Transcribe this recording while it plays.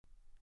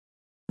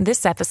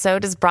This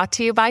episode is brought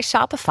to you by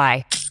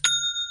Shopify.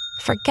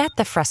 Forget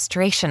the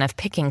frustration of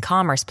picking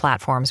commerce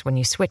platforms when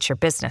you switch your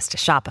business to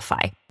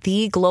Shopify,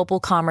 the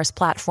global commerce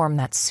platform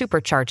that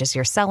supercharges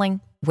your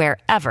selling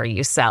wherever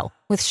you sell.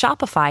 With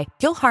Shopify,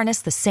 you'll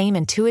harness the same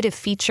intuitive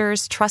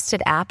features,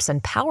 trusted apps,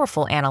 and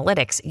powerful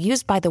analytics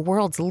used by the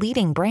world's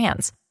leading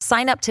brands.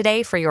 Sign up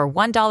today for your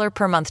 $1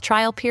 per month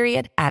trial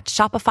period at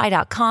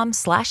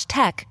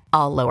shopify.com/tech,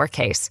 all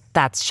lowercase.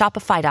 That's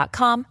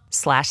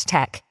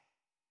shopify.com/tech.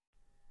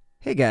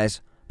 Hey guys,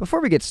 before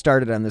we get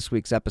started on this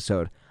week's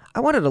episode,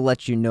 I wanted to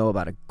let you know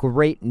about a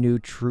great new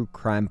true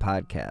crime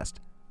podcast,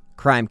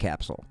 Crime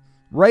Capsule.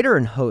 Writer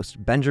and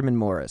host Benjamin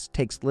Morris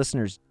takes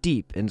listeners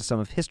deep into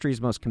some of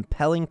history's most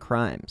compelling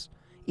crimes.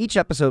 Each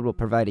episode will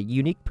provide a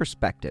unique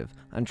perspective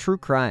on true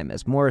crime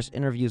as Morris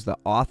interviews the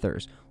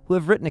authors who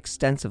have written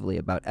extensively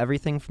about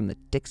everything from the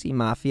Dixie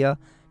Mafia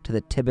to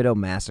the Thibodeau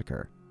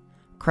Massacre.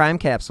 Crime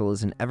Capsule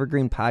is an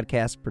evergreen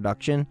podcast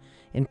production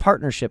in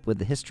partnership with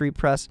the History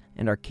Press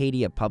and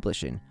Arcadia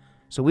Publishing,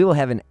 so we will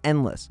have an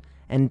endless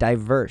and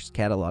diverse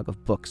catalog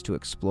of books to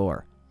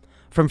explore.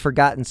 From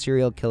forgotten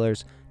serial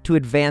killers to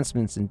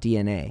advancements in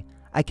DNA,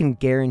 I can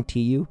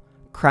guarantee you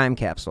Crime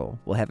Capsule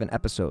will have an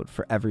episode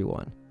for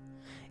everyone.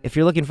 If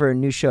you're looking for a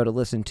new show to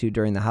listen to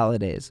during the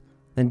holidays,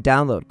 then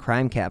download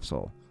Crime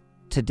Capsule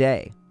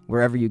today,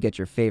 wherever you get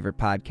your favorite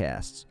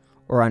podcasts,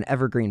 or on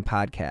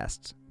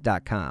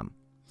evergreenpodcasts.com.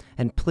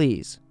 And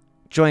please,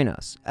 join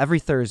us every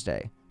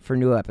Thursday for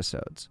new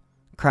episodes.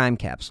 Crime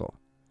Capsule.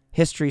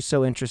 History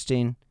so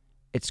interesting,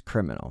 it's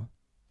criminal.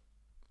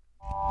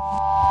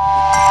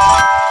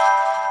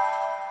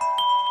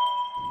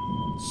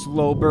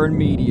 Slow Burn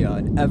Media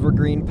and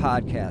Evergreen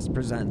Podcast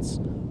presents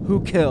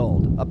Who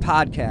Killed, a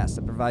podcast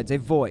that provides a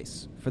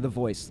voice for the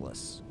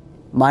voiceless.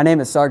 My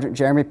name is Sergeant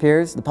Jeremy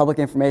Piers, the Public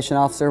Information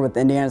Officer with the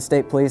Indiana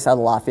State Police out of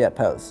Lafayette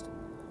Post.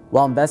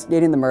 While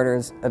investigating the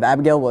murders of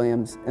Abigail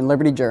Williams and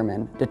Liberty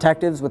German,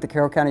 detectives with the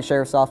Carroll County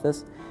Sheriff's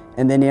Office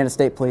and the Indiana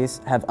State Police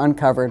have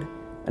uncovered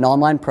an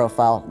online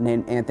profile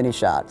named Anthony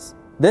Schatz.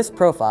 This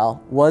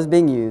profile was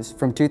being used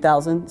from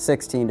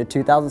 2016 to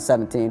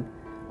 2017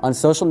 on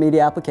social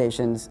media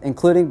applications,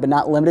 including but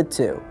not limited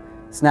to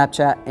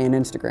Snapchat and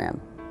Instagram.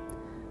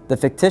 The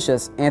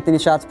fictitious Anthony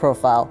Schatz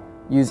profile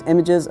used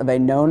images of a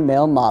known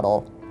male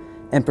model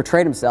and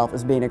portrayed himself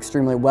as being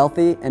extremely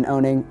wealthy and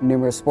owning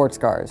numerous sports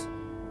cars.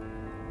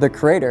 The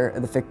creator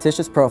of the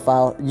fictitious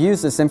profile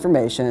used this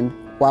information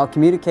while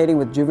communicating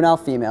with juvenile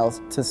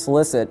females to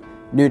solicit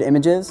nude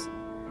images,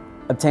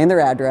 obtain their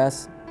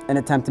address, and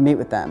attempt to meet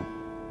with them.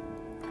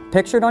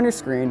 Pictured on your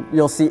screen,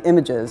 you'll see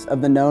images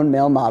of the known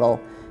male model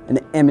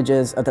and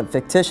images of the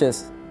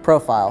fictitious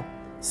profile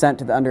sent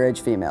to the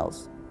underage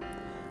females.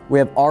 We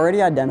have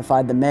already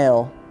identified the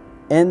male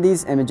in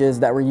these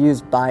images that were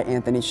used by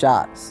Anthony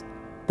Schatz.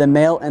 The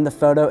male in the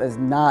photo is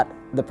not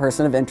the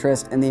person of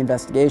interest in the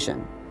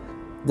investigation.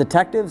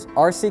 Detectives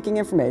are seeking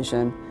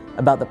information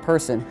about the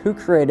person who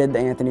created the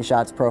Anthony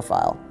Schatz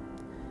profile.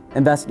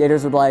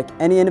 Investigators would like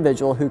any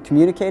individual who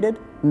communicated,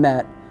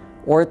 met,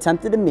 or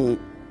attempted to meet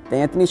the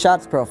Anthony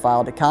Schatz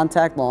profile to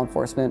contact law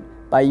enforcement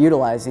by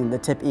utilizing the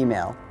tip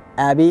email,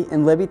 Abby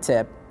and Libby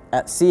Tip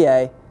at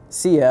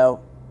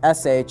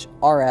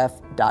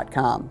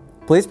cacoshrf.com.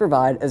 Please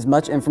provide as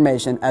much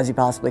information as you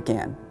possibly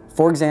can.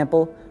 For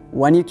example,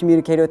 when you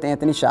communicated with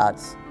Anthony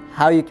Schatz,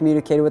 how you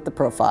communicated with the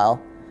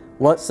profile,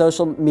 what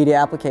social media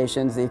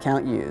applications the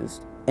account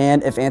used,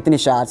 and if Anthony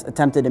Schatz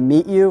attempted to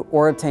meet you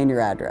or obtain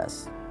your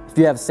address. If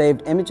you have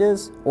saved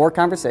images or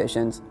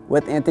conversations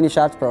with Anthony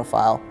Schatz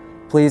profile,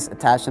 please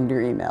attach them to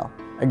your email.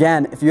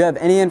 Again, if you have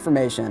any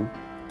information,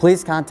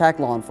 please contact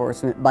law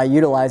enforcement by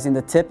utilizing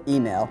the tip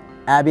email,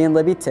 Abby and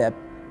Libby Tip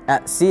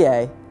at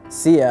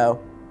cacoshrf.com.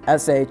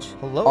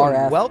 Hello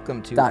and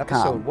welcome to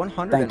episode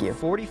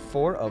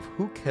 144 of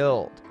Who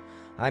Killed.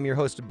 I'm your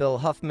host, Bill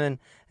Huffman,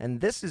 and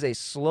this is a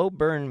Slow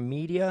Burn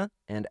Media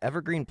and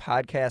Evergreen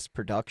Podcast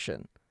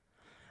production.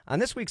 On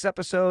this week's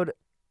episode,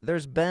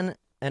 there's been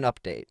an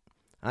update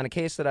on a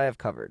case that I have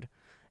covered,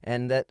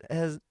 and that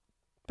has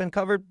been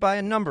covered by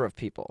a number of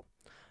people.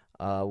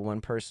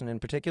 One person in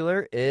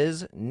particular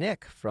is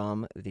Nick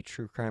from the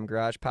True Crime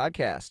Garage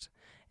podcast.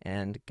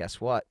 And guess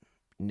what?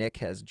 Nick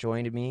has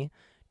joined me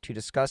to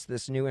discuss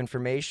this new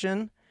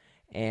information.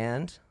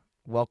 And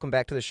welcome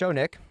back to the show,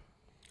 Nick.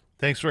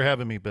 Thanks for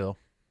having me, Bill.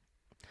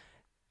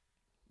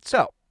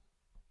 So,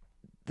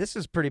 this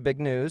is pretty big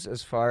news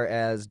as far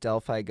as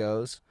Delphi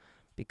goes.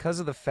 Because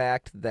of the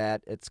fact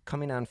that it's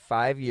coming on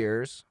 5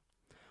 years,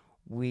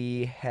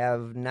 we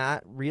have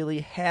not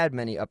really had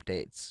many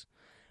updates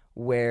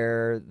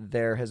where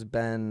there has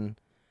been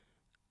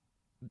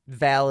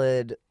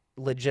valid,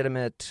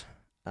 legitimate,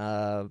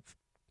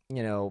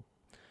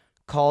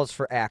 calls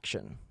for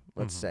action,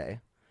 let's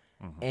say.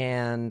 Mm-hmm.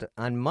 And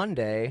on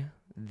Monday,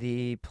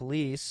 the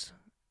police,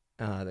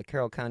 the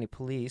Carroll County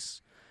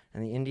Police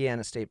and the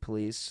Indiana State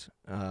Police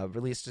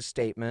released a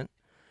statement,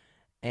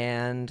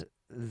 and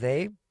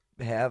they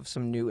have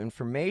some new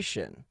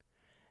information.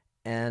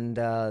 And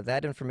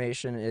that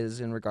information is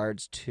in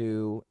regards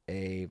to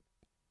a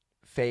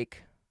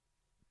fake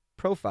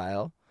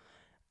profile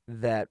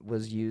that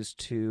was used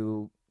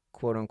to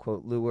quote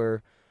unquote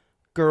lure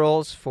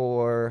girls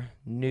for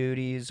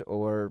nudies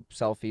or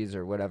selfies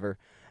or whatever.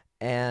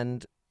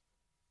 And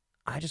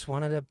I just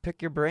wanted to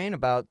pick your brain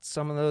about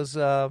some of those,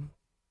 some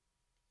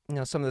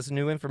of this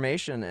new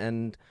information.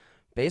 And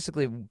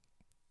basically,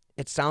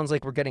 it sounds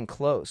like we're getting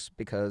close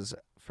because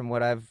from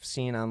what I've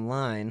seen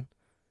online,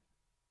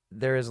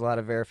 there is a lot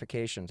of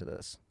verification to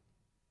this.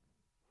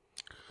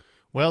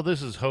 Well,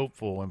 this is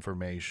hopeful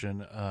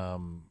information,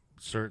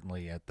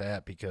 certainly at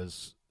that,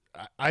 because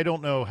I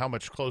don't know how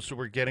much closer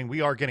we're getting. We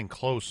are getting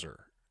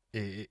closer,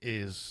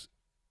 is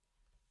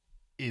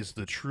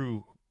the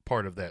true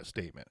part of that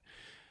statement.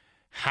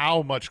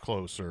 How much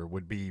closer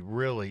would be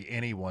really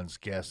anyone's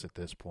guess at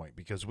this point,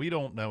 because we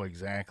don't know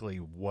exactly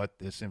what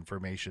this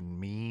information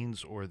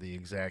means or the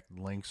exact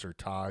links or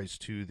ties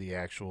to the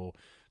actual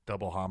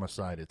double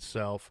homicide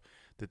itself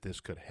that this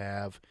could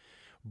have.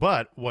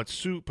 But what's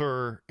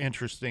super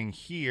interesting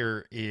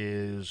here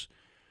is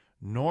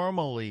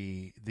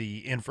normally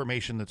the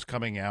information that's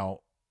coming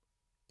out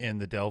in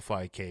the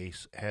Delphi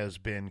case has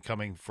been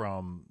coming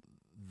from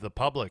the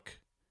public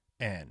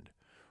end,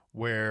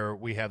 where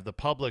we have the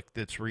public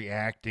that's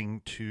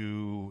reacting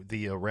to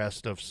the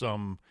arrest of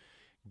some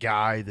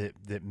guy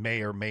that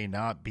may or may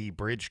not be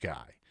Bridge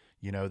Guy,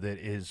 that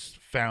is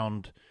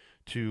found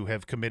to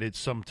have committed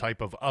some type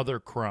of other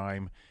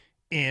crime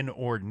in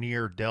or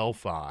near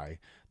Delphi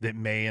that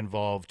may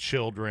involve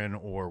children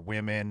or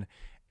women.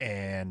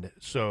 And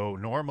so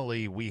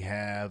normally we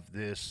have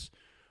this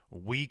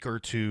week or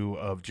two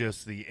of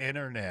just the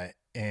internet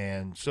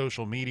and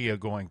social media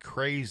going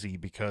crazy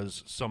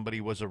because somebody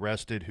was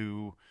arrested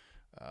who,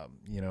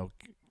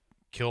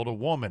 killed a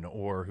woman,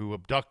 or who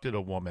abducted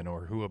a woman,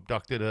 or who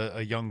abducted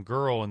a young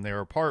girl in their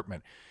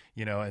apartment,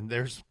 and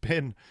there's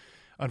been,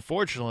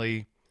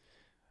 unfortunately,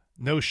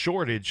 no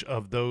shortage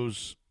of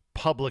those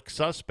public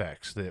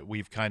suspects that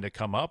we've kind of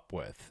come up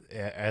with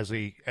as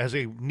a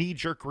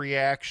knee-jerk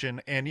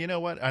reaction. And you know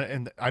what?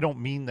 And I don't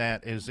mean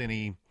that as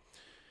anything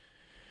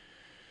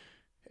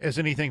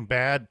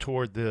bad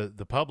toward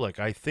the public.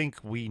 I think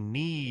we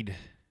need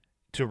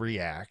to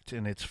react,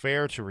 and it's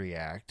fair to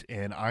react,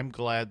 and I'm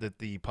glad that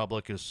the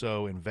public is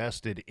so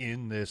invested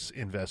in this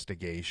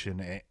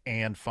investigation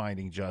and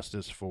finding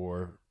justice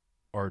for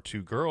our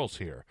two girls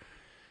here.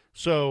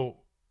 So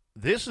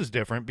this is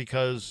different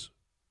because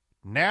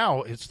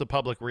now it's the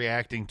public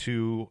reacting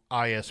to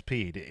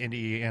ISP, to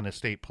Indiana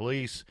State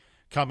Police,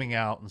 coming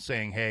out and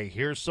saying, hey,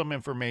 here's some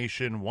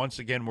information. Once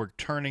again, we're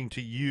turning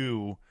to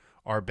you,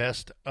 our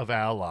best of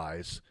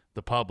allies,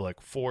 the public,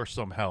 for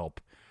some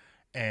help.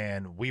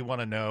 And we want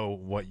to know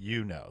what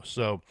you know.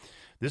 So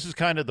this is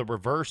kind of the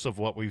reverse of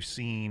what we've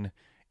seen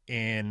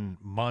in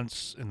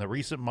the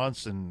recent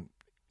months and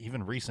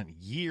even recent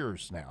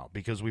years now,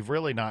 because we've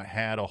really not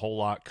had a whole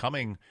lot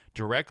coming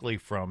directly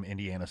from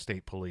Indiana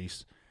State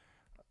Police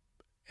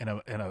in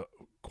a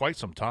quite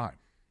some time.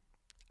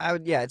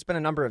 It's been a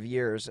number of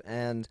years,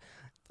 and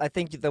I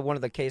think one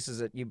of the cases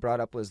that you brought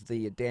up was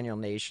the Daniel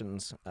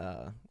Nations.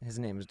 His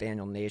name is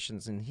Daniel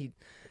Nations, and he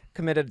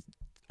committed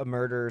a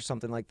murder or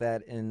something like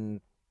that in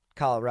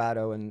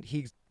Colorado, and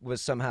he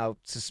was somehow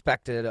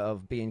suspected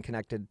of being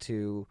connected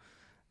to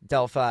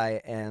Delphi,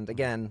 and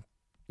again,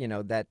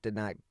 that did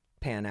not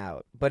pan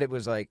out. But it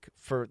was like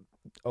for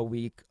a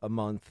week, a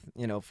month,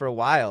 for a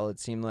while,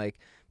 it seemed like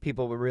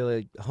people were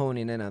really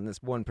honing in on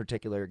this one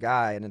particular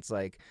guy, and it's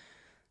like,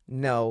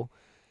 no.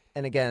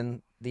 And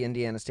again, the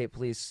Indiana State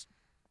Police,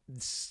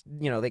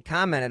 they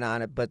commented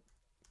on it, but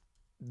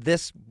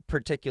this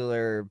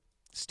particular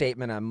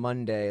statement on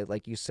Monday,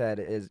 like you said,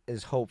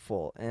 is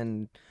hopeful.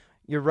 And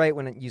you're right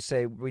when you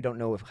say we don't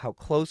know how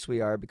close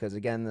we are, because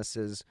again, this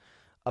is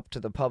up to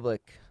the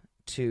public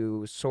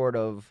to sort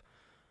of,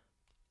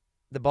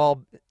 the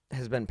ball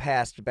has been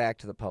passed back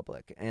to the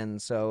public.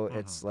 And so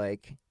it's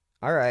like,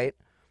 all right,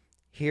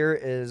 here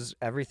is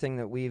everything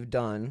that we've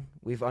done.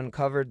 We've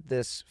uncovered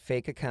this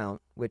fake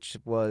account, which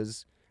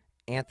was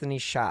Anthony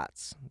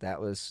Schatz. That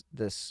was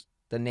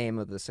the name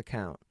of this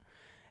account.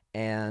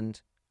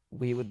 And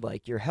we would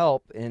like your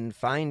help in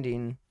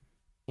finding,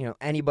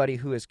 anybody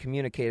who has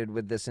communicated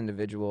with this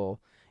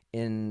individual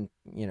in,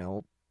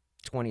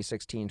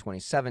 2016,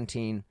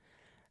 2017.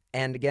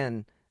 And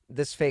again,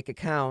 this fake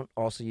account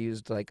also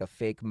used like a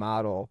fake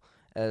model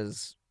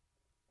as,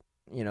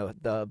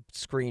 the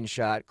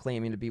screenshot,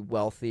 claiming to be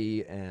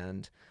wealthy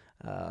and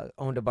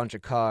owned a bunch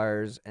of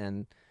cars.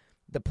 And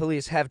the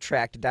police have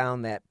tracked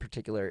down that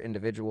particular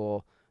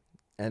individual.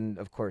 And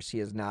of course, he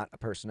is not a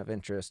person of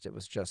interest. It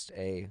was just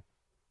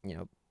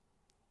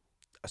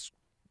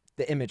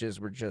the images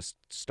were just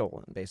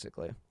stolen,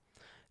 basically.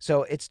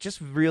 So it's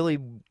just really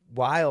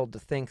wild to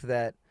think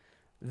that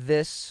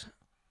this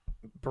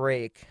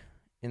break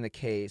in the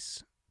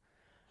case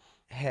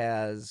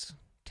has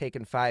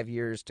taken 5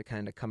 years to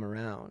kind of come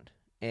around.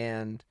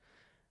 And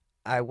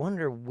I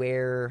wonder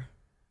where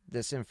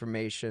this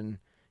information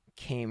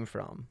came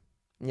from.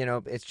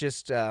 It's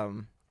just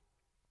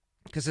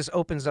because this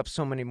opens up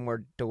so many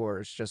more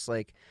doors, just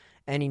like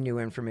any new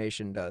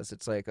information does.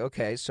 It's like,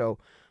 okay, so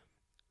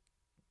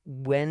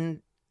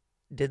when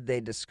did they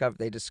discover?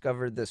 They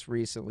discovered this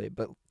recently,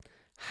 but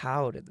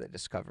how did they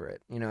discover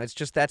it? You know, it's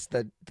just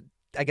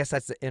I guess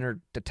that's the inner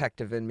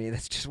detective in me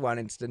that's just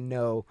wanting to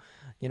know,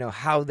 you know,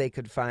 how they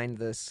could find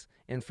this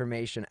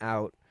information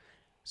out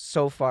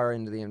so far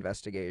into the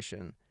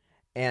investigation.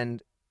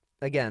 And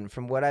again,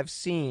 from what I've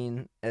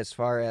seen, as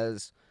far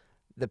as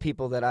the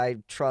people that I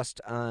trust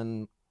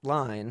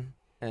online,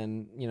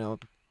 and, you know,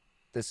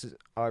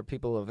 are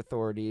people of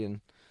authority,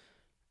 and,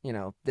 you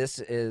know, this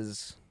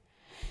is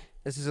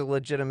a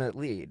legitimate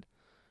lead.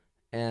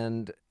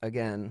 And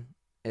again,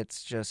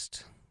 it's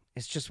just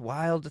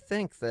wild to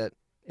think that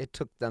it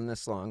took them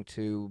this long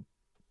to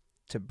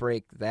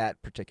break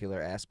that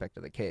particular aspect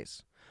of the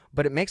case.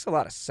 But it makes a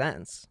lot of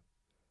sense.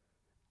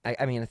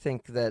 I mean, I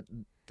think that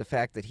the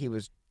fact that he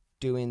was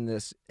doing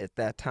this at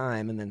that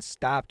time and then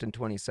stopped in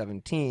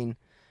 2017,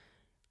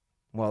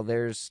 well,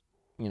 there's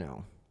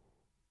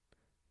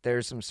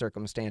some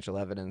circumstantial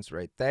evidence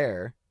right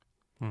there.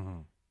 Mm-hmm.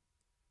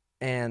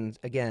 And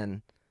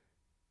again,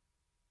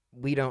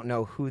 we don't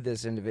know who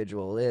this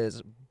individual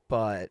is,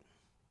 but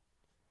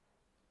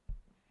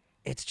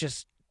it's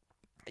just,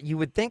 you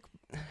would think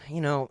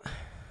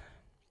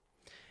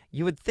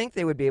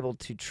they would be able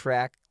to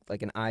track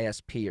like an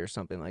ISP or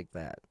something like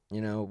that, you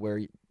know, where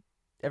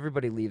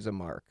everybody leaves a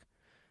mark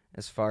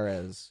as far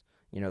as,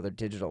 you know, their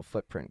digital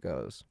footprint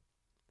goes.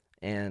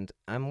 And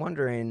I'm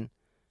wondering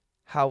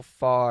how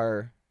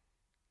far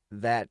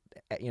that,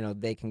 you know,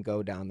 they can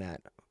go down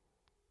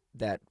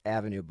that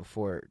avenue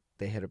before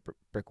they hit a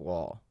brick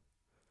wall.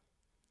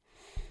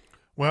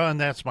 Well, and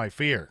that's my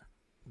fear.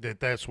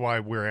 That's why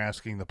we're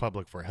asking the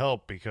public for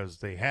help, because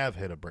they have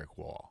hit a brick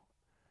wall.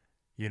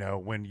 You know,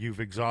 when you've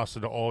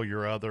exhausted all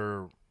your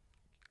other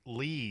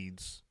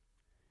leads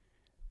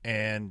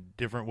and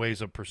different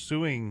ways of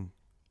pursuing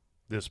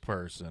this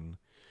person,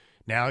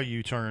 now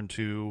you turn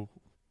to,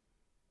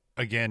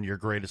 again, your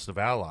greatest of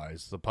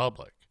allies, the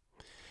public.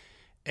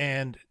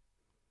 And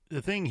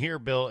the thing here,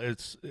 Bill,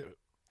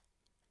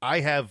 I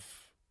have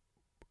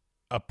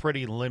a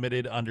pretty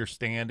limited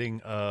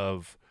understanding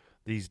of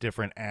these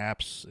different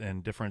apps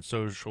and different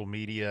social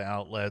media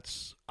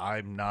outlets.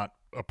 I'm not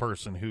a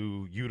person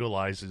who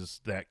utilizes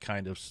that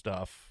kind of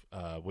stuff,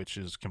 which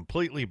is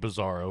completely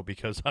bizarro,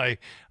 because I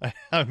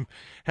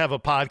have a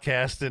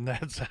podcast, and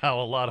that's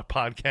how a lot of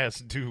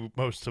podcasts do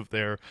most of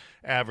their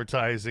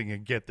advertising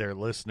and get their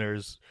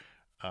listeners.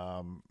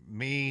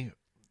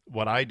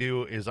 What I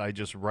do is I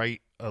just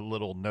write a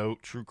little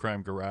note, True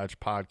Crime Garage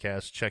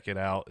Podcast, check it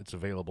out. It's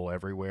available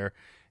everywhere.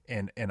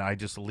 And I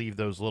just leave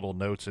those little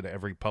notes at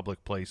every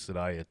public place that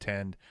I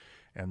attend,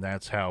 and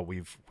that's how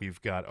we've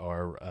got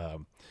our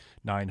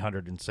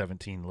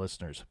 917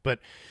 listeners. But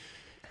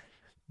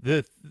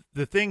the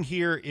thing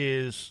here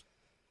is,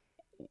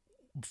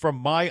 from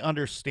my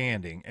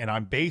understanding, and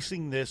I'm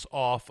basing this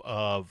off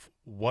of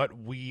what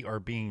we are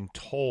being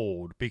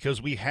told,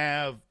 because we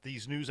have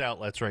these news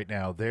outlets right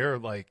now. They're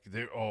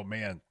oh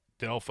man,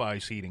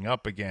 Delphi's heating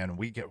up again.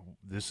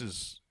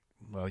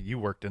 Well, you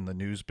worked in the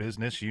news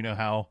business. You know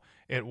how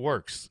it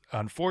works.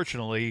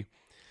 Unfortunately,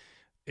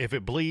 if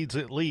it bleeds,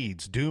 it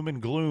leads. Doom and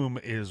gloom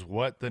is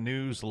what the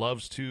news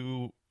loves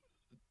to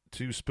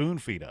spoon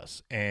feed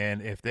us.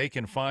 And if they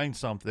can find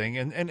something,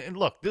 and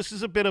look, this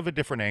is a bit of a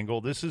different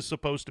angle. This is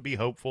supposed to be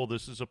hopeful.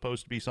 This is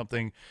supposed to be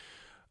something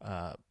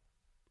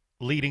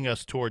leading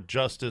us toward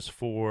justice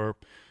for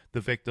the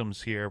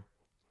victims here.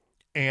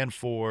 And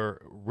for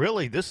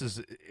really, this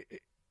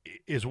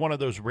is one of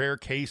those rare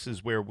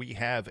cases where we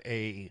have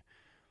a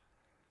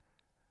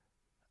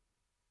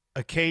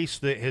case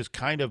that has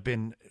kind of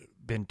been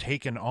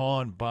taken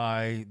on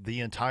by the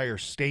entire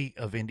state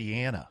of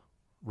Indiana,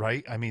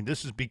 right? I mean,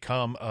 this has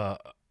become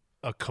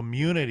a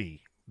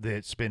community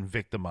that's been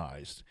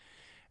victimized.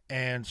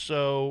 And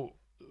so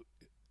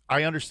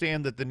I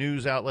understand that the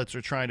news outlets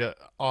are trying to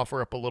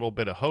offer up a little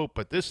bit of hope,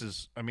 but this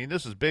is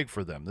big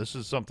for them. This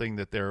is something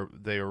that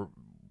they're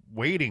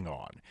waiting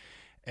on.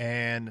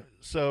 And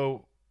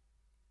so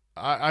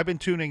I've been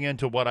tuning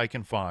into what I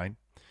can find.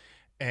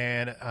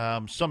 And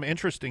some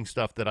interesting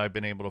stuff that I've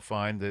been able to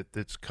find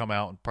that's come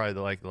out in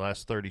probably the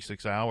last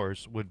 36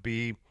 hours would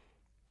be,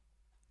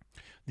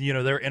 you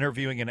know, they're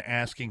interviewing and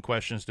asking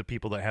questions to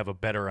people that have a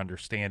better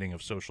understanding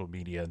of social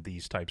media and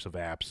these types of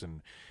apps,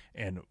 and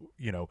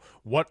you know,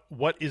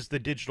 what is the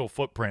digital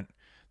footprint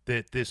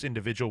that this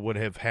individual would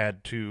have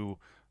had to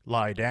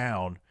lie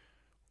down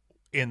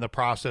in the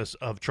process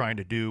of trying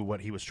to do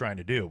what he was trying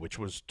to do, which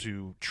was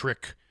to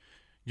trick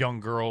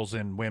young girls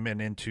and women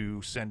into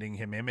sending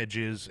him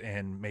images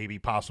and maybe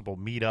possible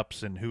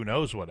meetups and who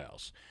knows what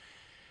else.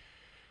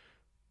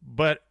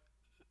 But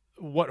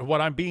what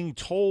I'm being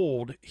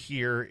told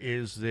here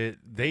is that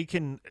they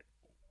can,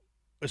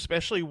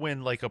 especially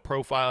when like a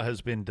profile has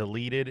been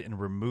deleted and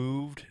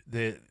removed,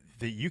 that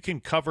you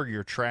can cover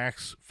your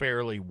tracks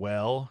fairly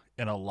well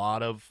in a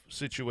lot of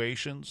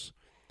situations.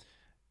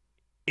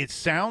 It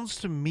sounds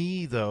to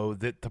me, though,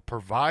 that the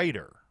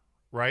provider,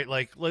 right?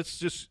 Like, let's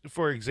just,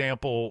 for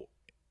example,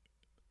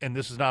 and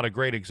this is not a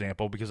great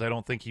example because I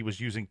don't think he was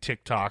using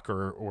TikTok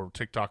or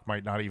TikTok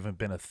might not even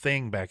been a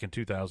thing back in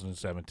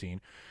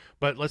 2017.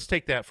 But let's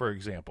take that for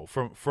example.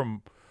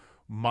 From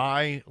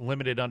my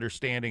limited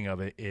understanding of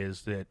it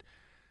is that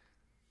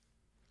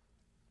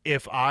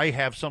if I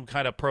have some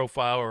kind of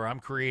profile or I'm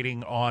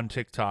creating on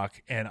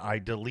TikTok and I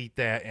delete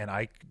that and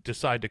I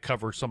decide to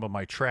cover some of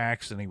my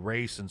tracks and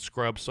erase and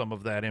scrub some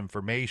of that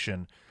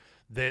information,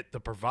 that the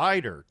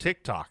provider,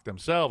 TikTok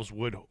themselves,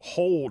 would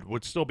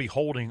still be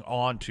holding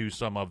on to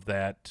some of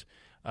that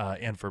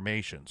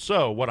information.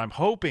 So what I'm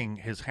hoping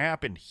has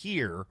happened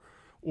here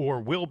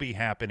or will be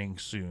happening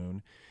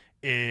soon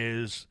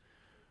is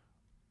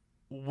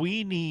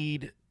we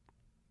need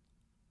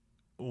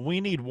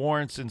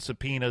warrants and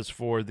subpoenas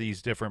for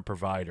these different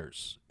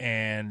providers.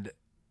 And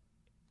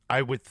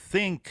I would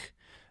think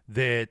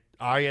that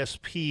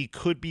ISP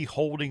could be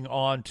holding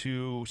on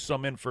to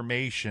some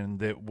information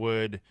that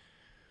would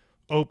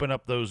open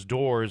up those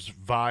doors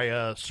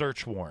via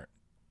search warrant,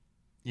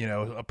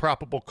 a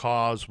probable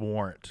cause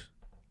warrant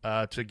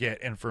to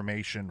get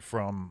information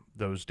from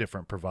those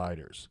different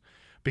providers.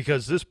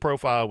 Because this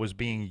profile was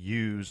being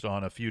used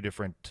on a few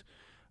different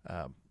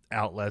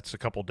outlets, a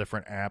couple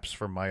different apps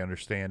from my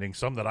understanding,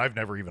 some that I've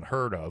never even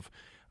heard of.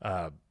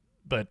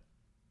 But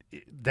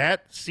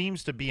that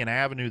seems to be an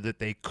avenue that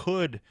they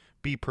could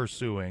be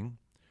pursuing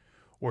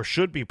or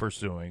should be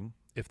pursuing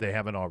if they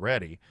haven't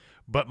already.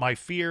 But my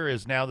fear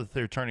is now that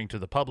they're turning to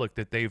the public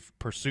that they've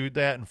pursued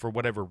that and for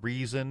whatever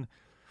reason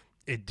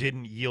it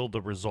didn't yield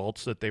the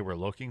results that they were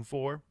looking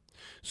for.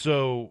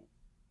 So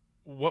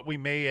what we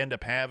may end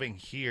up having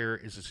here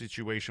is a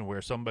situation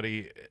where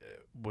somebody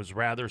was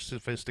rather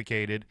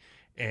sophisticated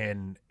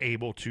and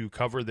able to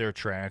cover their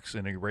tracks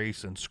and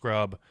erase and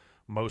scrub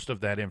most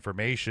of that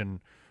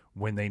information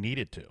when they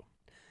needed to.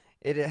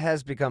 It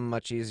has become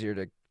much easier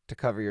to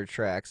cover your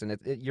tracks, and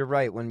you're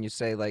right when you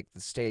say like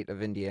the state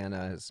of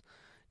Indiana has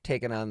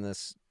taken on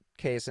this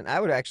case, and I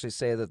would actually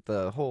say that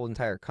the whole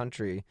entire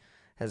country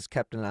has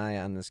kept an eye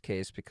on this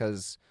case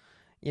because,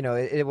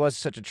 it was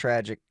such a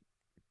tragic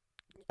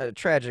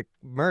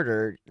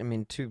murder. I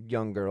mean, two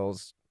young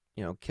girls,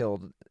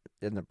 killed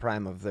in the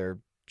prime of their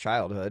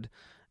childhood,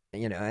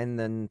 and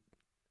then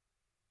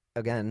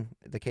again,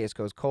 the case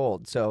goes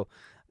cold. So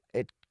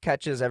it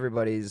catches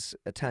everybody's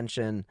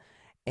attention,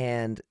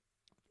 and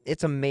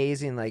it's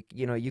amazing. Like,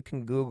 you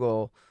can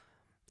Google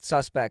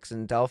suspects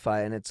in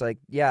Delphi, and it's like,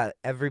 yeah,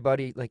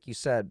 everybody, like you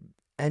said,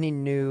 any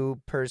new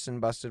person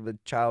busted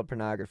with child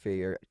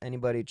pornography or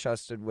anybody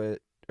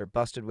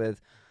busted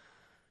with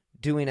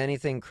doing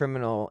anything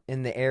criminal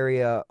in the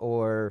area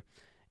or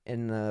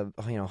in the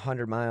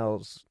 100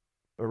 miles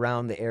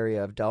around the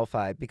area of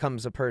Delphi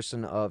becomes a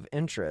person of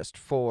interest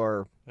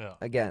for,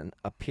 again,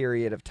 a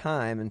period of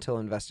time until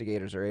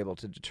investigators are able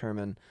to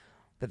determine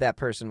that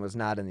person was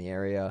not in the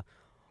area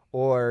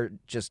or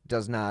just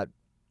does not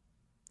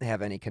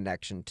have any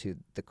connection to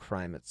the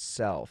crime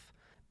itself.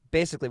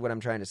 Basically, what I'm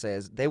trying to say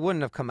is they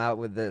wouldn't have come out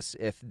with this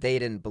if they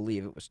didn't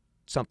believe it was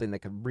something that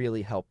could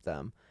really help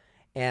them.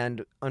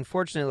 And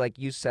unfortunately, like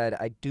you said,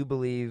 I do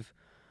believe,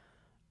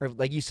 or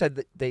like you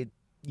said, that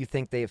you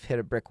think they've hit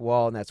a brick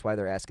wall and that's why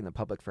they're asking the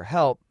public for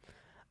help.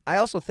 I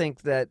also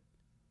think that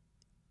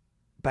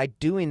by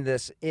doing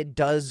this, it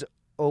does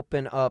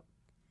open up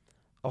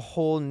a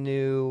whole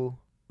new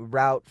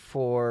route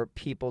for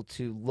people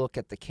to look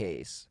at the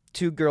case.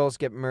 Two girls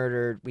get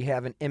murdered. We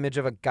have an image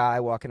of a guy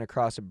walking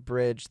across a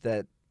bridge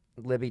that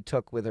Libby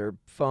took with her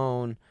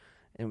phone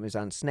and it was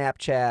on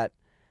Snapchat.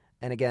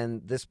 And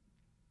again, this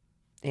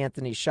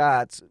Anthony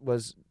Schatz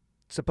was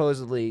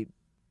supposedly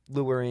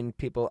luring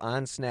people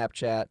on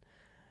Snapchat.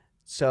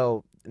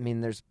 So, I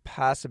mean, there's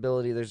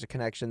possibility there's a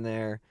connection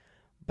there.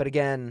 But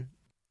again,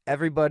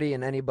 everybody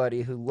and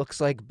anybody who looks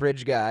like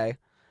Bridge Guy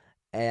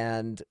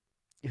and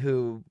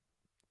who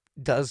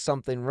does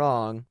something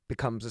wrong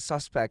becomes a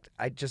suspect.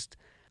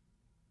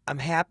 I'm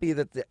happy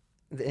that the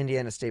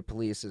Indiana State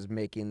Police is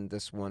making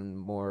this one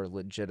more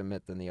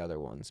legitimate than the other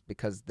ones,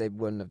 because they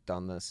wouldn't have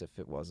done this if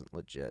it wasn't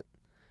legit,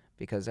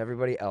 because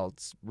everybody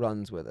else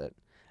runs with it.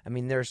 I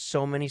mean, there's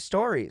so many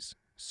stories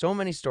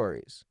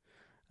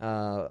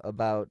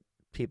about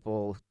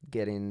people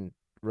getting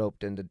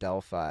roped into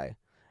Delphi,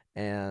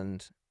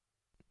 and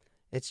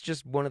it's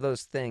just one of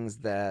those things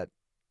that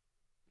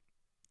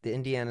the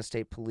Indiana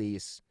State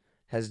Police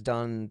has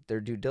done their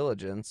due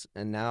diligence,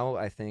 and now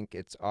I think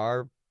it's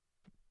our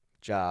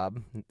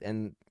job,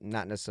 and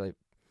not necessarily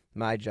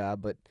my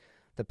job, but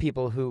the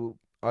people who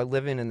are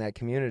living in that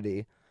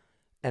community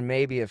and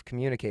maybe have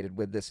communicated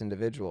with this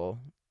individual,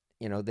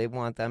 they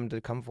want them to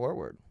come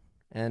forward.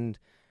 And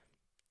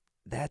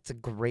that's a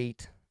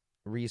great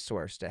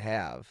resource to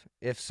have.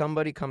 If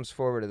somebody comes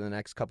forward in the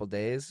next couple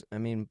days, I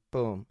mean,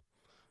 boom.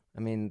 I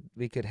mean,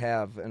 we could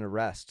have an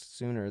arrest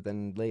sooner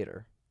than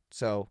later.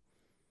 So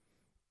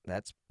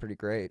that's pretty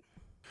great.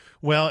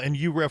 Well, and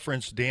you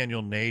referenced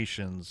Daniel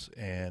Nations,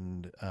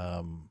 and,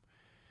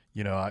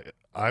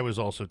 I was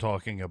also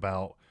talking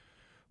about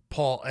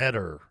Paul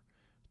Etter,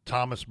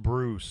 Thomas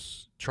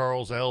Bruce,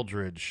 Charles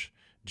Eldridge,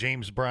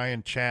 James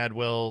Bryan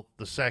Chadwell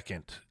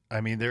II.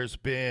 I mean, there's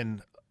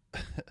been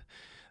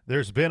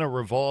there's been a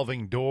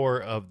revolving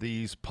door of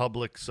these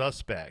public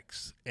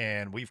suspects,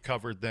 and we've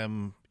covered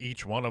them,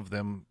 each one of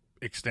them,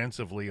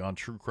 extensively on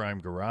True Crime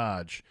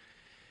Garage.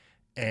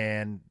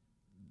 And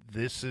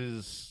this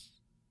is,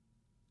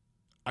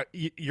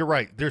 you're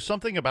right. There's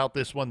something about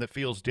this one that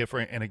feels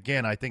different. And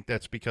again, I think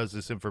that's because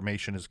this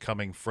information is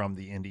coming from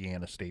the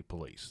Indiana State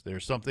Police.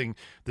 There's something,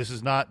 this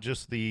is not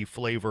just the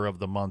flavor of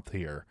the month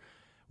here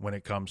when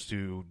it comes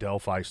to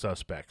Delphi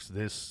suspects.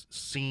 This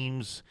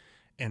seems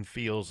and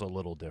feels a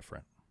little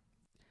different.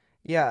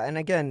 Yeah, and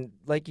again,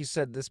 like you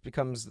said, this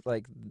becomes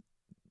like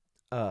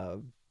a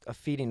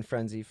feeding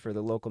frenzy for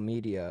the local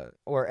media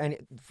or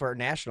for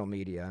national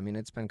media. I mean,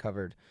 it's been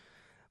covered.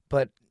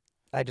 But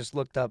I just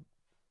looked up,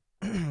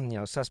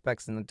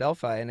 suspects in the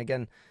Delphi. And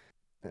again,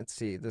 let's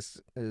see,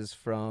 this is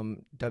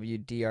from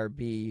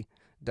WDRB.com.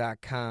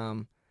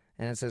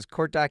 And it says,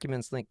 court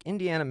documents link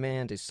Indiana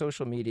man to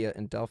social media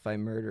and Delphi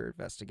murder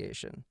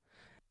investigation.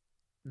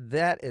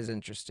 That is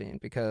interesting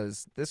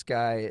because this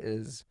guy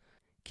is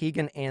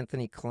Keegan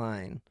Anthony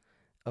Klein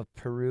of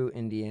Peru,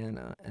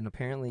 Indiana. And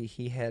apparently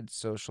he had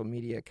social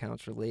media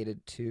accounts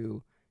related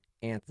to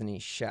Anthony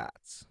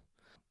Schatz.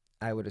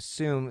 I would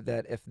assume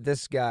that if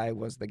this guy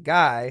was the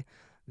guy,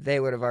 they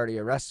would have already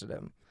arrested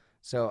him.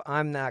 So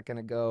I'm not going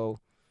to go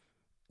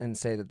and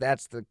say that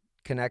that's the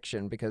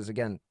connection because,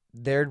 again,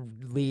 they're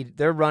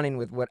running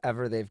with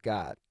whatever they've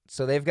got.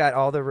 So they've got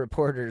all the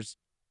reporters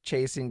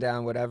chasing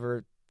down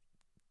whatever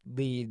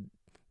lead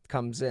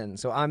comes in.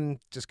 So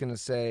I'm just going to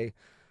say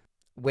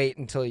wait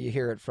until you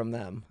hear it from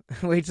them.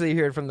 Wait till you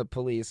hear it from the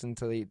police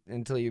until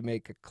you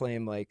make a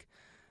claim like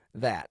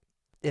that.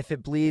 If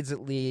it bleeds, it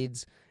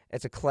leads.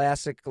 It's a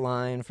classic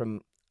line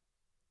from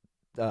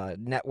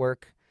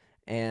Network,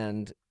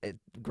 and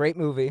great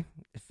movie.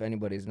 If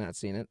anybody's not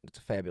seen it, it's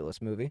a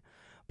fabulous movie.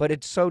 But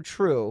it's so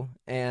true,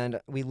 and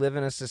we live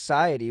in a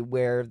society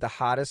where the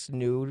hottest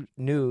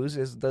news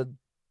is the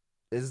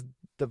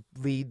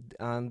lead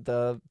on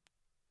the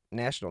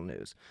national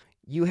news.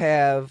 You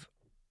have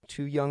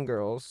two young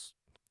girls,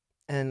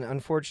 and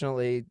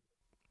unfortunately,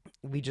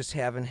 we just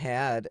haven't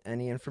had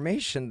any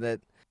information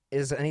that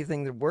is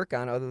anything to work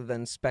on other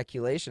than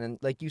speculation. And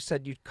like you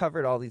said, you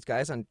covered all these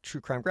guys on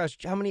True Crime Garage.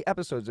 How many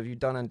episodes have you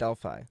done on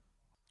Delphi?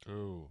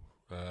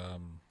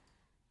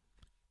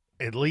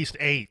 At least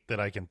 8 that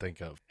I can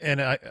think of.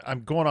 And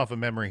I'm going off of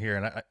memory here,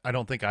 and I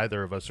don't think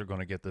either of us are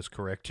going to get this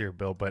correct here,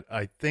 Bill, but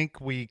I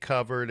think we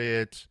covered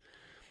it.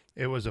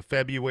 It was a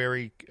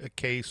February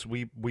case.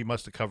 We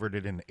must have covered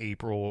it in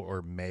April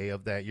or May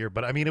of that year.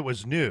 But, I mean, it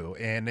was new,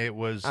 and it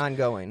was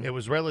ongoing. It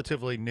was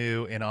relatively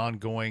new and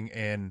ongoing,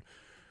 and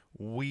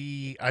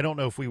I don't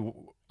know if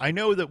I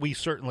know that we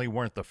certainly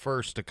weren't the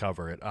first to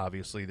cover it.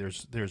 Obviously,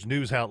 there's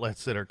news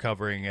outlets that are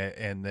covering it,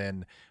 and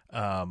then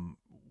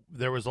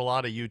there was a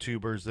lot of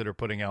YouTubers that are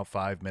putting out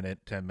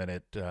 5-minute,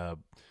 10-minute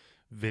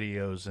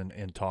videos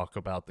and talk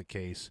about the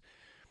case.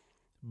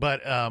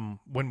 But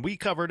when we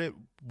covered it,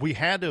 we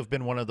had to have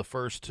been one of the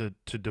first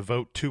to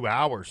devote 2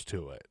 hours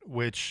to it,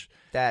 which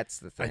that's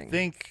the thing. I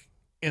think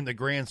in the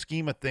grand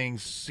scheme of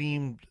things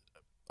seemed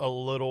a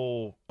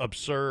little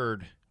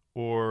absurd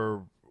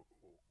or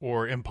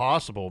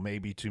impossible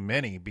maybe to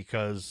many,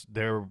 because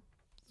there's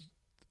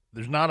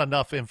not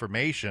enough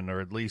information, or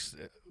at least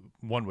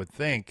one would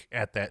think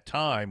at that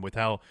time, with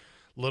how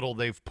little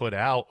they've put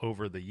out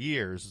over the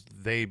years,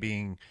 they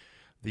being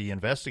the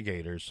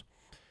investigators.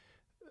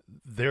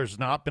 There's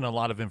not been a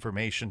lot of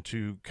information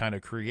to kind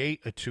of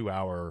create a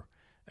 2-hour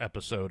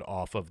episode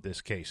off of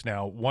this case.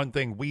 Now, one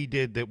thing we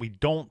did that we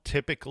don't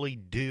typically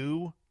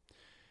do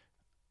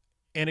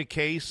in a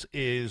case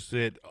is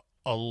that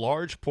a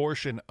large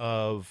portion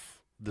of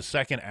the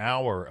second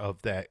hour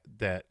of that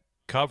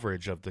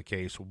coverage of the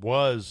case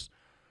was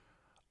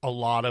a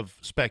lot of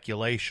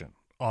speculation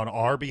on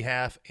our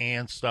behalf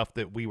and stuff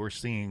that we were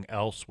seeing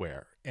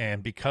elsewhere.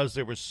 And because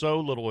there was so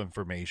little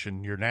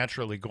information, you're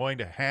naturally going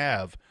to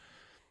have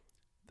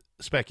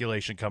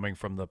speculation coming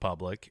from the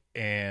public,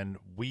 and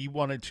we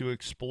wanted to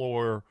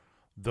explore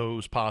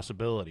those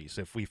possibilities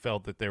if we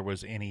felt that there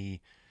was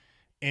any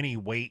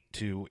weight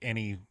to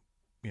any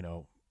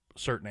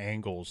certain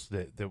angles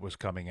that was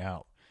coming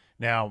out.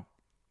 Now,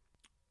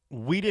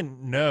 we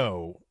didn't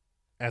know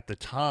at the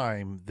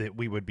time that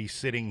we would be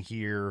sitting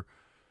here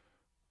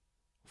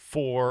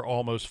 4,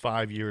 almost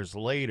 5 years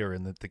later,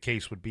 and that the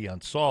case would be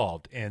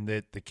unsolved, and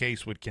that the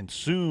case would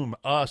consume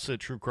us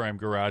at True Crime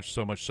Garage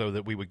so much so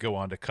that we would go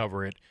on to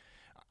cover it.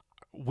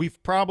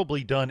 We've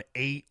probably done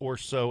 8 or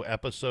so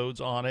episodes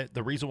on it.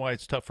 The reason why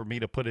it's tough for me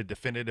to put a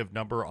definitive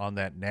number on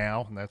that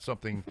now, and that's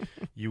something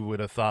you would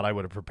have thought I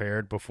would have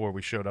prepared before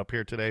we showed up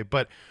here today,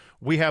 but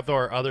we have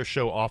our other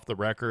show, Off the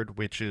Record,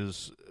 which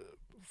is,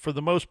 for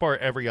the most part,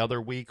 every other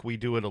week. We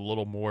do it a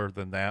little more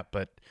than that,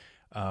 but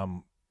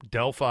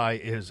Delphi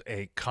is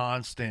a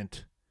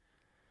constant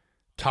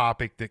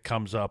topic that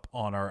comes up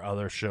on our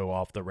other show,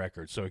 Off the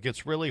Record. So it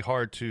gets really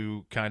hard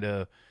to kind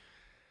of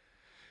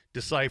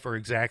decipher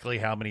exactly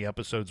how many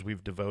episodes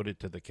we've devoted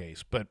to the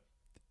case. But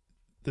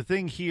the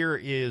thing here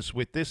is,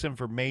 with this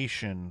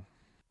information,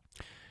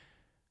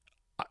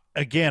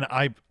 Again,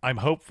 I'm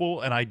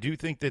hopeful, and I do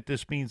think that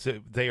this means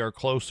that they are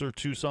closer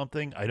to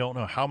something. I don't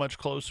know how much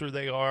closer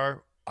they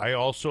are. I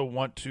also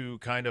want to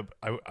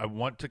I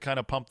want to kind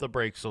of pump the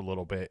brakes a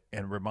little bit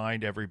and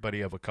remind everybody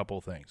of a couple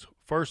things.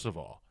 First of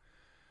all,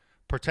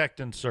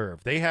 protect and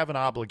serve. They have an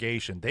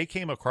obligation. They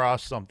came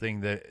across something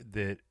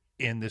that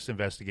in this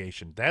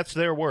investigation. That's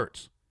their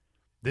words.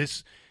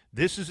 This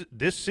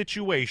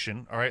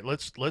situation. All right,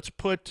 let's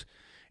put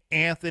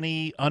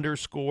Anthony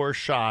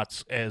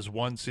 _shots as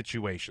one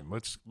situation.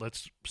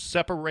 Let's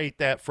separate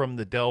that from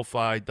the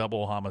Delphi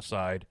double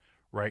homicide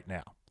right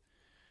now.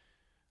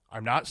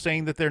 I'm not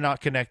saying that they're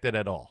not connected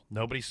at all.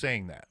 Nobody's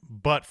saying that.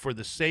 But for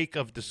the sake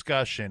of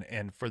discussion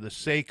and for the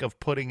sake of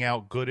putting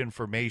out good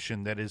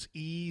information that is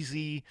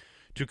easy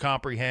to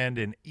comprehend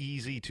and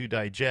easy to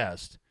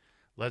digest,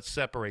 let's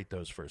separate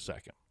those for a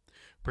second.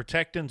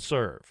 Protect and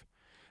serve.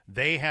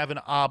 They have an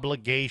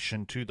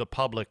obligation to the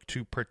public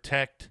to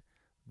protect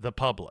the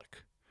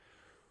public.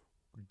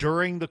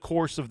 During the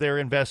course of their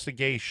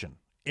investigation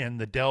in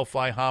the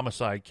Delphi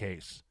homicide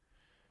case,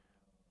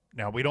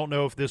 now we don't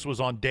know if this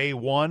was on day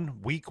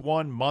 1, week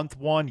 1, month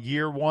 1,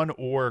 year 1,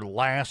 or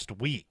last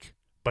week,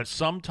 but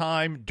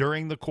sometime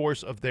during the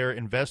course of their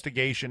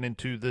investigation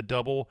into the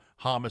double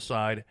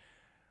homicide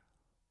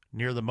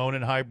near the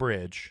Monon High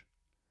Bridge,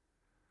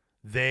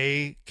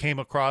 they came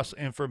across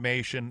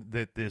information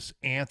that this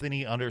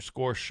Anthony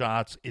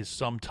 _shots is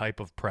some type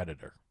of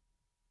predator.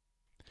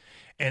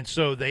 And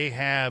so they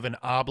have an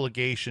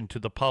obligation to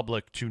the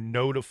public to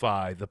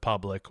notify the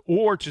public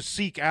or to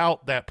seek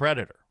out that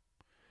predator.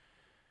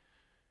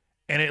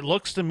 And it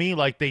looks to me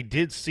like they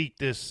did seek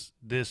this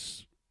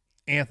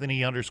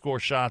Anthony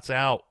 _shots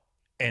out,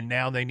 and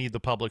now they need the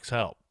public's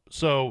help.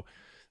 So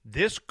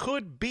this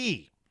could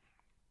be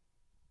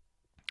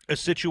a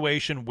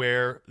situation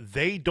where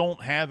they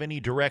don't have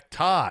any direct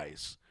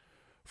ties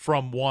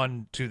from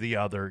one to the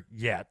other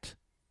yet,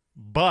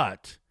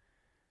 but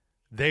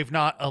they've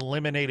not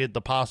eliminated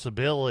the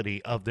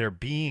possibility of there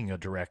being a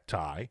direct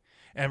tie.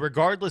 And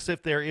regardless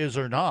if there is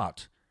or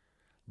not,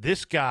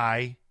 this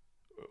guy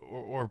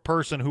or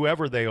person,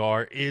 whoever they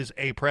are, is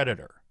a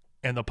predator.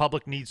 And the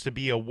public needs to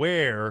be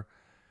aware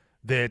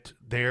that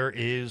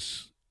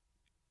there's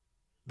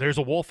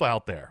a wolf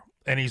out there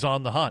and he's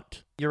on the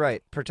hunt. You're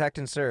right. Protect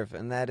and serve,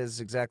 and that is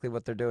exactly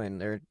what they're doing.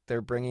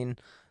 They're bringing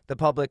the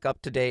public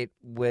up to date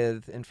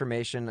with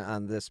information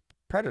on this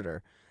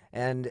predator.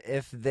 And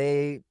if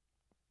they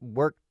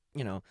worked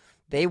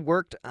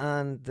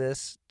on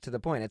this to the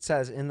point. It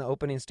says in the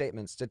opening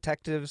statements,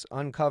 detectives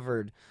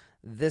uncovered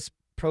this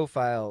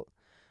profile.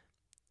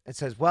 It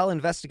says, while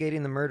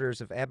investigating the murders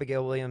of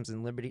Abigail Williams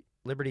and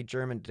Liberty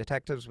German,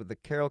 detectives with the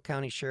Carroll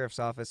County Sheriff's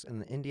Office and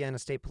the Indiana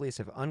State Police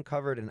have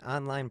uncovered an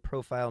online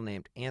profile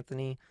named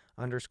Anthony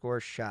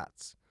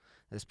 _shots.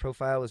 This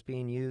profile was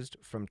being used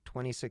from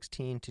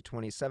 2016 to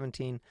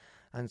 2017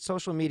 on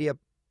social media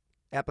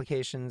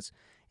applications,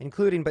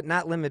 including but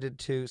not limited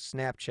to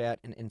Snapchat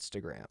and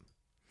Instagram.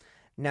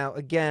 Now,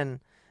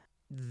 again,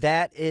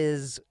 that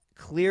is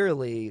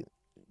clearly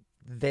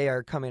they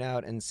are coming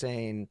out and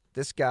saying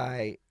this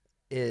guy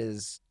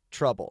is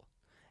trouble,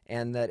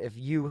 and that if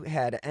you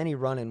had any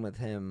run-in with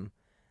him,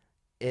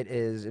 it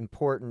is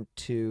important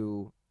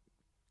to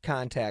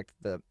contact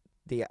the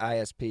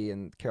ISP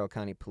and Carroll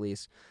County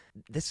Police.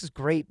 This is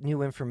great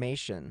new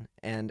information,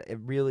 and it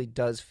really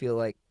does feel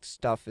like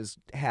stuff is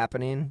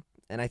happening,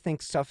 and I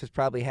think stuff is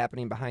probably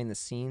happening behind the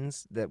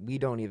scenes that we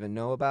don't even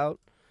know about.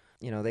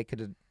 You know, they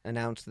could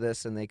announce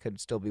this, and they could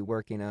still be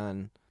working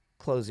on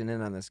closing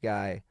in on this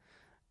guy,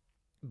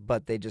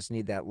 but they just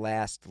need that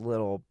last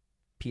little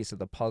piece of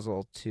the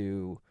puzzle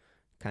to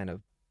kind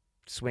of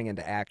swing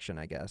into action,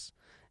 I guess,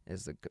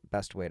 is the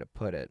best way to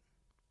put it.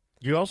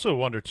 You also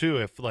wonder, too,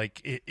 if,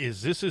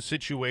 is this a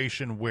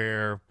situation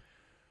where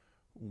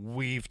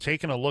we've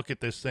taken a look at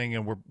this thing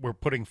and we're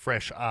putting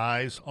fresh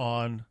eyes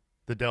on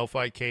the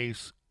Delphi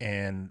case,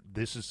 and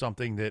this is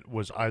something that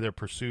was either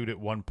pursued at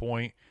one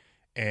point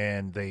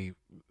and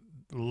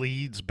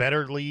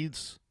better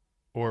leads,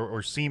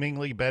 or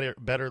seemingly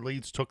better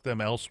leads took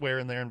them elsewhere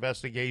in their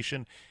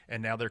investigation,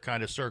 and now they're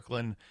kind of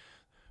circling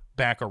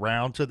back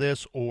around to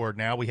this, or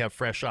now we have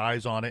fresh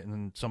eyes on it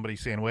and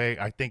somebody's saying, wait,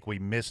 I think we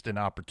missed an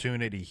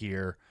opportunity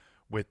here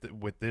with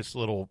this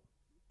little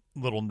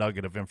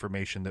nugget of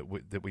information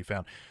that we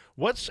found.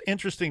 What's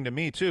interesting to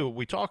me, too,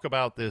 we talk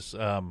about this,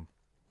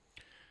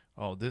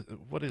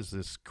 what is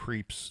this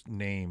creep's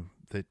name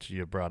that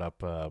you brought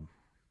up?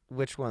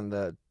 Which one?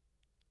 The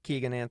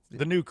Keegan Anthony?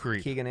 The new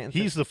creep. Keegan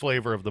Anthony? He's the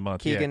flavor of the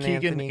month. Keegan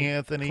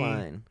Anthony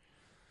Klein.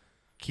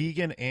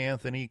 Keegan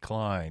Anthony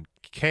Klein.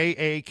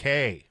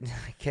 K-A-K.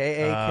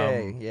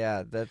 K-A-K.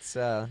 Yeah, that's,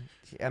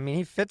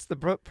 he fits the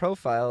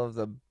profile of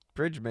the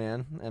bridge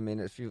man. I mean,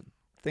 if you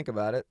think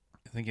about it.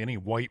 I think any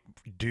white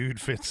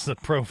dude fits the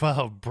profile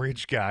of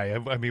bridge guy.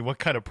 I mean, what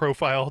kind of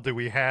profile do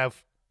we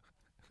have?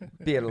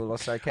 Being a little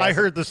sarcastic. I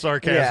heard the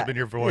sarcasm in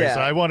your voice. Yeah.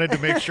 I wanted to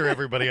make sure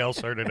everybody else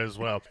heard it as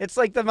well. It's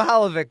like the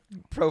Mahalovic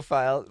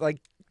profile.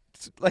 Like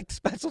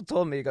Spetzel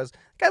told me, he goes, the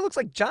guy looks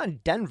like John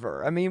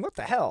Denver. I mean, what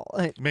the hell?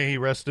 May he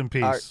rest in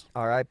peace.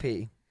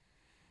 R.I.P.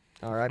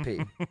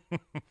 R.I.P.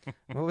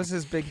 What was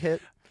his big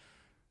hit?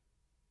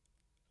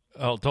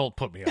 Oh, don't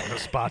put me on the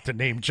spot to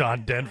name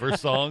John Denver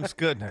songs.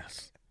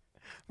 Goodness.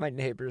 My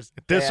neighbor's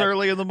This dad,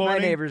 early in the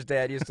morning? My neighbor's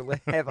dad used to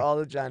have all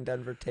the John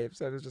Denver tapes.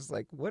 So I was just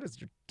like, what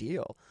is your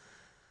deal?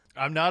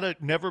 I'm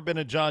never been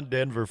a John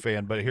Denver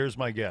fan, but here's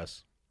my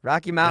guess.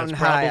 Rocky Mountain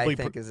That's High, probably I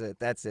think, is it.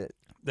 That's it.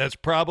 That's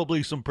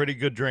probably some pretty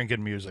good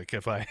drinking music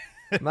if I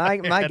My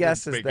had to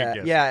guess is make a that.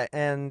 guess. Yeah,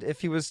 and if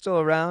he was still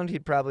around,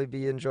 he'd probably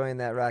be enjoying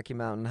that Rocky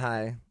Mountain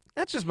High.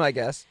 That's just my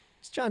guess.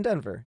 It's John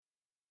Denver.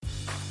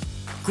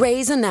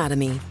 Grey's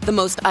Anatomy, the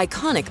most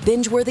iconic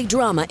binge-worthy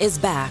drama, is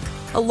back,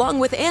 along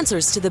with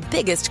answers to the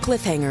biggest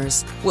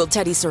cliffhangers. Will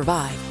Teddy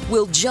survive?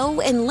 Will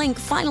Joe and Link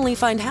finally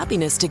find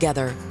happiness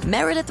together?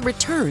 Meredith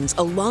returns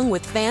along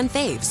with fan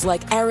faves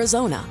like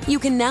Arizona. You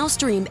can now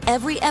stream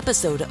every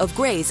episode of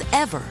Grey's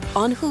ever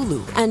on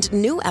Hulu, and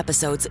new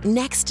episodes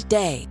next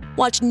day.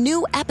 Watch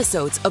new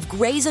episodes of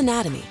Grey's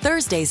Anatomy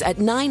Thursdays at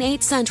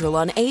 9/8 Central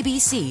on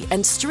ABC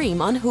and stream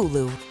on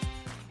Hulu.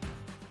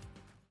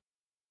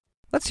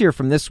 Let's hear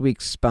from this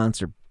week's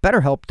sponsor,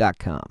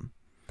 BetterHelp.com.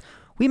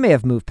 We may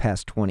have moved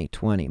past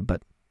 2020,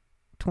 but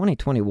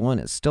 2021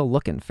 is still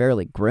looking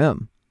fairly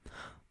grim.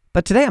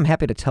 But today I'm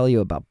happy to tell you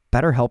about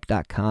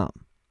BetterHelp.com.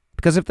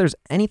 Because if there's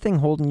anything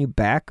holding you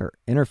back or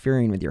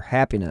interfering with your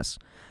happiness,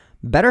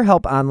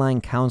 BetterHelp Online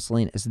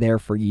Counseling is there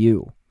for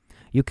you.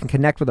 You can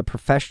connect with a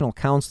professional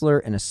counselor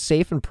in a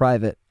safe and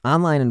private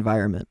online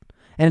environment.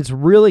 And it's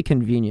really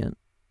convenient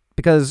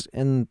because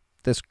in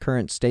this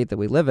current state that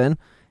we live in,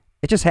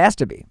 it just has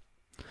to be.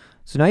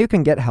 So now you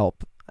can get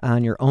help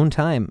on your own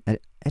time at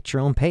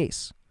your own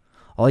pace.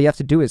 All you have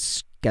to do is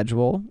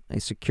schedule a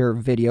secure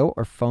video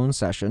or phone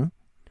session,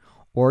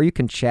 or you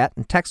can chat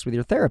and text with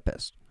your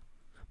therapist.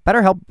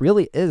 BetterHelp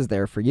really is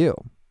there for you.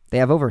 They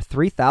have over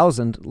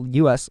 3,000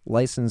 U.S.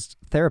 licensed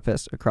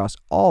therapists across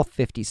all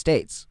 50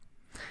 states.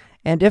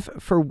 And if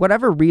for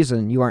whatever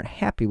reason you aren't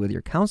happy with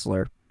your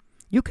counselor,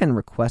 you can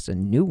request a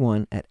new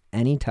one at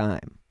any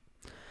time.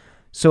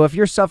 So if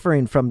you're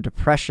suffering from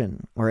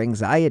depression or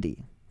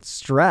anxiety,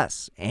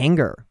 stress,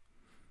 anger,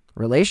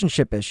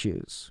 relationship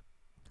issues,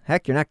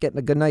 heck, you're not getting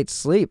a good night's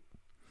sleep,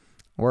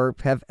 or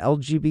have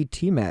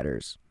LGBT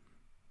matters,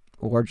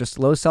 or just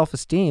low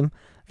self-esteem,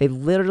 they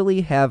literally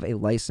have a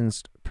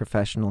licensed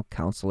professional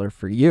counselor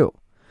for you.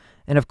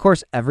 And of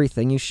course,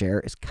 everything you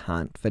share is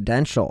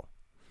confidential.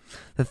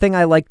 The thing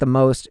I like the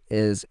most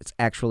is it's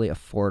actually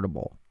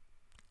affordable.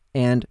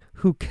 And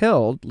Who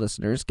Killed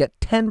listeners get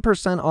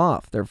 10%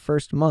 off their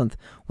first month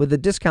with the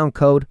discount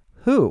code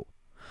WHO.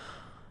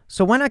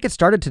 So why not get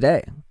started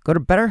today? Go to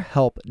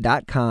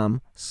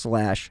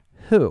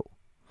betterhelp.com/who.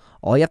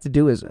 All you have to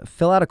do is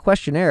fill out a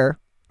questionnaire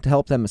to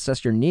help them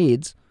assess your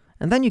needs,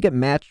 and then you get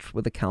matched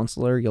with a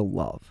counselor you'll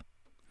love.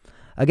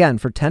 Again,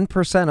 for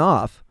 10%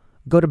 off,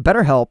 go to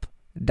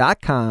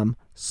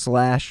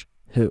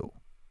betterhelp.com/who.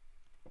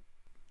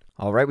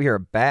 All right, we are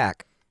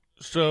back.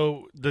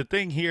 So the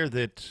thing here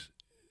that's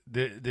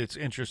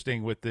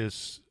interesting with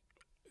this,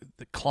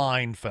 the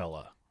Klein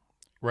fella,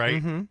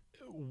 right? Mm-hmm.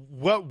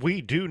 What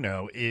we do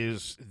know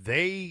is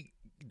they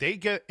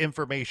get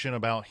information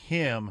about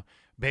him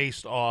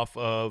based off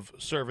of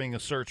serving a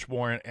search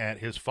warrant at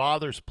his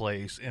father's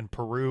place in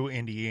Peru,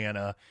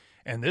 Indiana,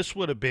 and this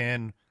would have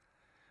been,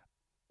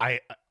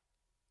 I've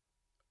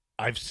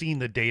seen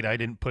the date. I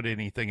didn't put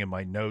anything in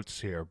my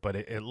notes here, but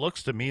it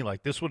looks to me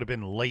like this would have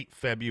been late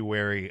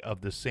February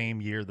of the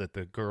same year that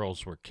the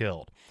girls were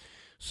killed.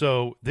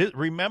 So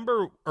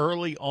remember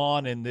early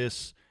on in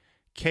this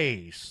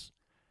case,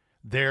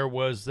 there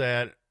was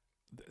that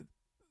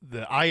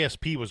the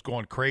ISP was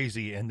going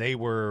crazy, and they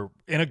were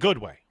in a good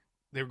way.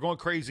 They were going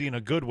crazy in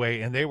a good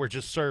way, and they were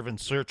just serving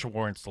search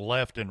warrants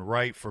left and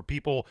right for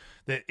people,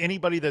 that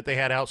anybody that they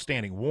had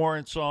outstanding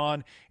warrants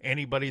on,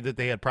 anybody that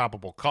they had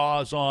probable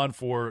cause on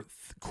for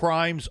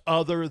crimes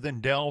other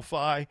than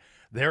Delphi.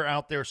 They're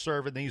out there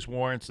serving these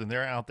warrants, and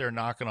they're out there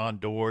knocking on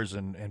doors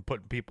and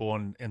putting people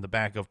in the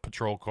back of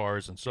patrol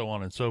cars and so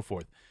on and so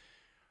forth.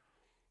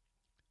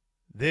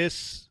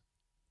 This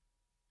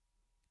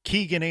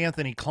Keegan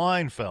Anthony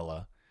Klein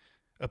fella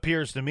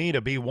appears to me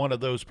to be one of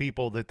those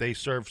people that they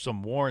served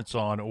some warrants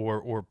on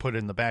or put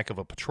in the back of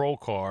a patrol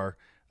car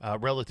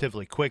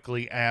relatively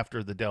quickly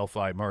after the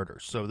Delphi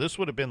murders. So this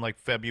would have been like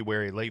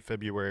late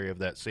February of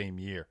that same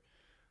year.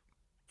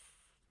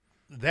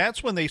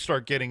 That's when they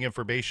start getting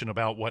information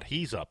about what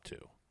he's up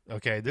to.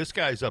 Okay, this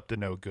guy's up to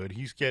no good.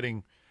 He's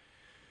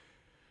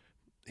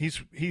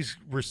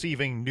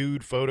receiving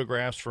nude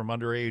photographs from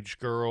underage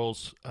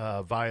girls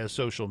via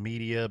social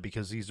media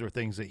because these are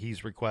things that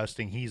he's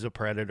requesting. He's a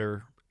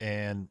predator.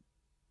 And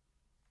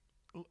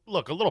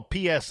look, a little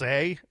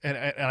PSA, and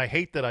I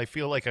hate that I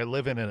feel like I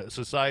live in a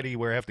society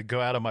where I have to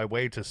go out of my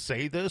way to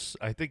say this.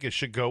 I think it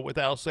should go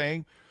without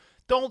saying.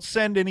 Don't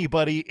send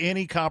anybody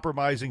any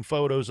compromising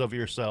photos of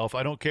yourself.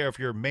 I don't care if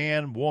you're a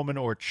man, woman,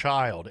 or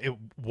child.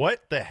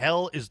 What the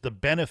hell is the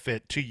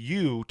benefit to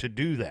you to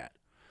do that?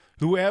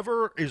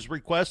 Whoever is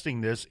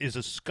requesting this is a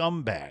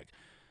scumbag.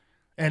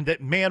 And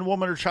that man,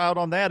 woman, or child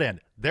on that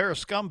end, they're a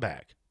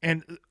scumbag.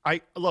 And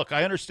I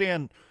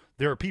understand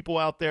There are people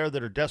out there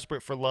that are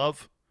desperate for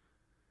love,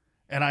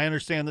 and I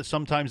understand that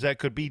sometimes that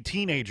could be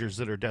teenagers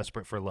that are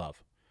desperate for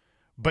love.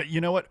 But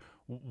you know what?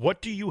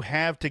 What do you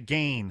have to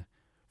gain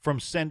from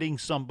sending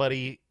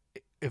somebody,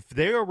 if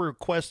they are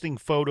requesting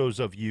photos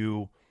of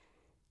you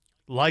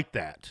like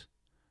that?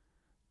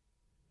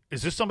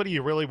 Is this somebody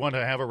you really want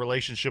to have a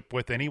relationship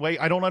with anyway?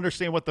 I don't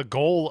understand what the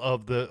goal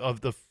of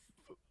the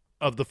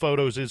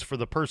photos is for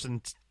the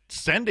person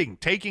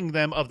taking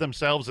them of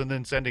themselves and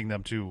then sending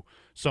them to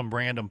some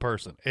random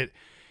person.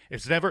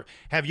 It's never.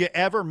 Have you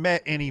ever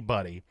met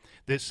anybody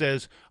that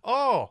says,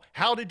 "Oh,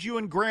 how did you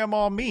and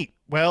Grandma meet?"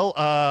 Well,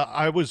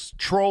 I was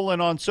trolling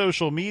on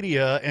social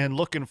media and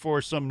looking for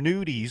some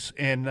nudies,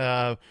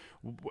 and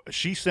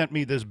she sent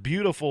me this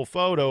beautiful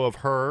photo of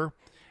her,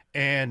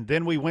 and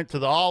then we went to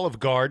the Olive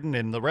Garden,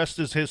 and the rest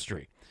is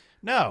history.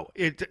 No,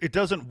 it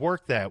doesn't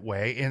work that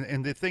way.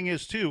 And the thing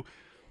is, too,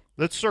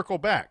 let's circle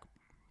back.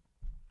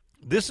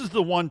 This is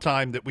the one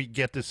time that we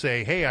get to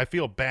say, hey, I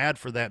feel bad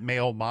for that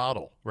male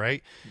model,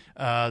 right?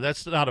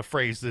 That's not a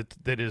phrase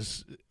that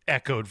is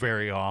echoed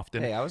very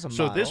often. Hey, I was a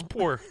so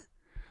model.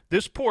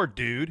 This poor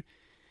dude,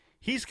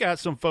 he's got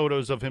some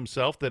photos of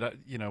himself that,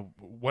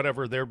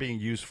 whatever they're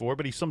being used for,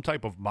 but he's some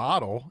type of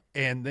model.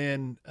 And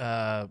then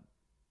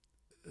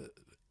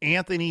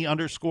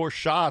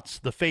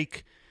Anthony_Shots,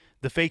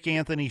 the fake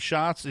Anthony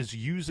Shots, is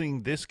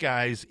using this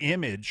guy's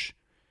image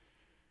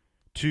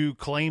to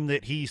claim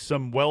that he's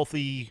some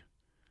wealthy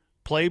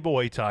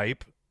Playboy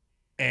type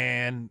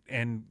and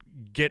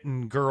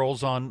getting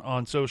girls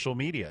on social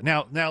media.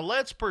 Now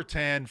let's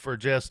pretend for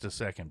just a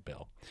second,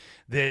 Bill,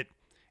 that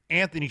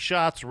Anthony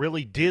Shots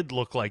really did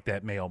look like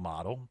that male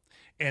model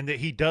and that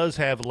he does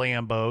have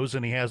Lambos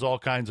and he has all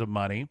kinds of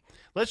money.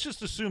 Let's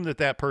just assume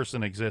that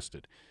person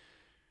existed.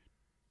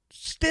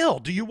 Still,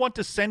 do you want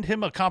to send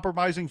him a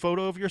compromising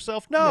photo of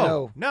yourself?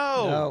 No.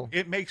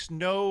 It makes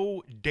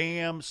no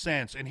damn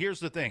sense. And here's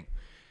the thing.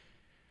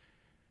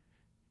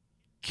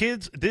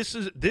 Kids, this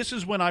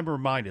is when I'm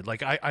reminded.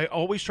 Like I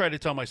always try to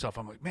tell myself,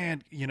 I'm like,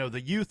 man,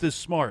 the youth is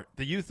smart.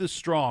 The youth is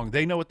strong.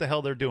 They know what the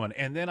hell they're doing.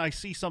 And then I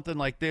see something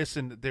like this,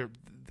 and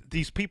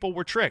these people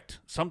were tricked.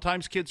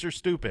 Sometimes kids are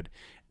stupid.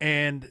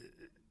 And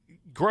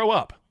grow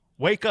up.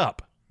 Wake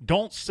up.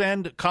 Don't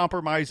send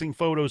compromising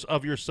photos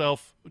of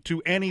yourself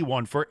to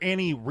anyone for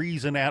any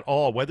reason at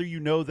all, whether you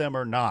know them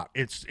or not.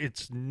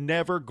 It's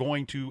never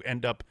going to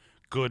end up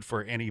good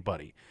for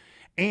anybody.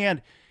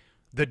 And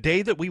the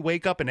day that we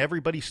wake up and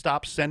everybody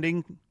stops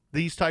sending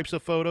these types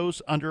of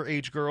photos,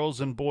 underage girls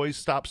and boys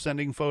stop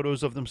sending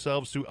photos of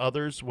themselves to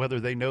others, whether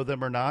they know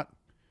them or not,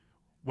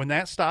 when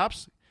that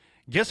stops,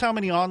 guess how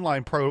many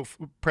online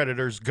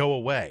predators go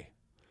away?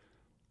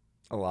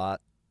 A lot.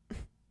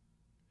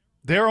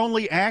 They're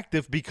only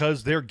active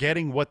because they're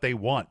getting what they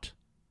want.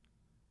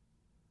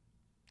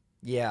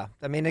 Yeah,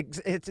 I mean,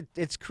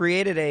 it's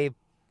created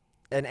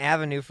an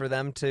avenue for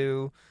them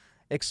to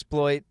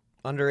exploit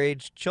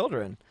underage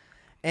children.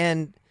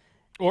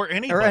 Or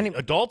anybody.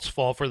 Adults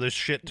fall for this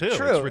shit too.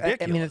 True. It's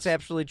ridiculous. I mean, it's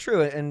absolutely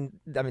true. And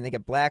I mean, they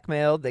get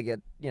blackmailed. They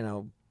get,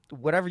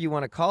 whatever you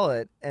want to call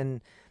it. And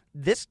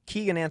this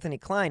Keegan Anthony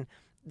Klein,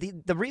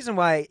 the reason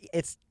why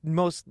it's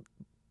most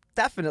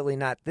definitely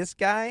not this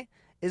guy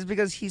is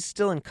because he's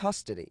still in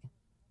custody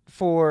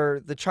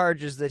for the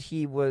charges that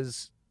he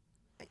was,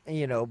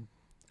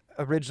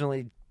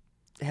 originally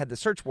had the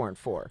search warrant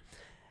for.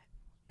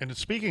 And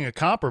speaking of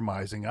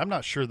compromising, I'm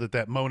not sure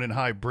that Monon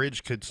High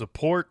Bridge could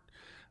support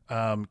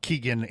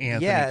Keegan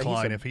Anthony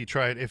Klein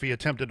if he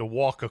attempted to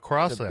walk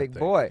across that big thing.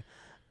 Boy.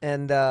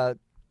 And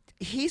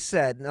he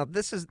said, now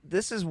this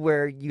is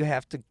where you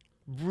have to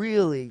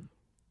really,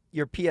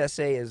 your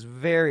PSA is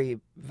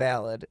very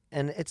valid,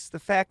 and it's the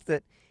fact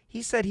that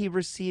he said he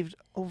received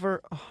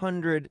over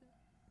 100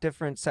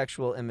 different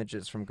sexual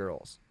images from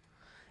girls,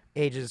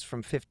 ages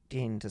from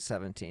 15 to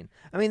 17.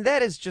 I mean,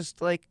 that is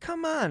just like,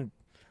 come on,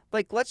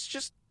 like let's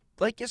just,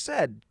 like you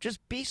said,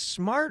 just be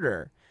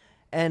smarter.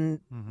 And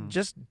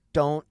just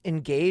don't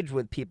engage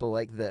with people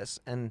like this.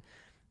 And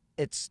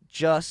it's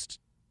just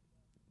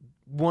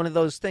one of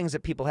those things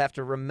that people have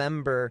to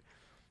remember,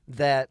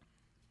 that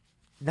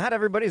not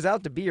everybody's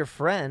out to be your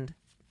friend.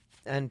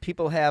 And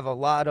people have a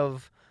lot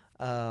of,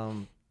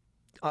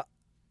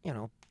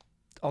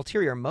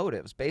 ulterior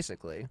motives,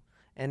 basically.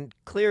 And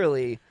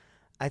clearly,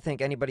 I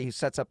think anybody who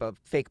sets up a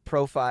fake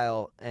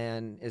profile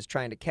and is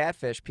trying to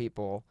catfish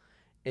people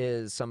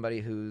is somebody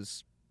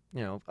who's,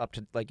 up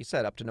to, like you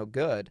said, up to no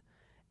good.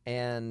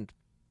 And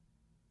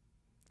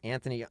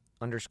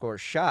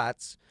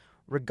Anthony_Shots,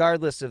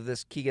 regardless of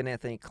this Keegan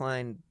Anthony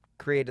Klein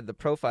created the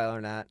profile or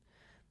not,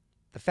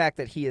 the fact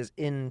that he is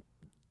in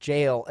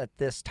jail at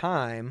this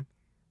time,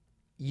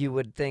 you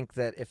would think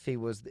that if he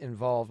was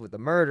involved with the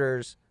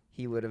murders,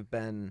 he would have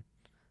been,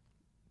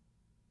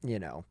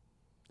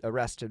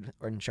 arrested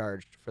or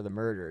charged for the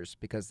murders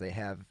because they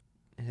have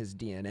his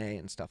DNA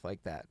and stuff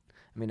like that.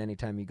 I mean,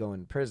 anytime you go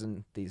in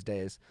prison these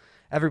days,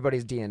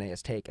 everybody's DNA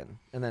is taken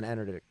and then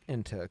entered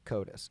into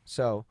CODIS.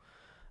 So,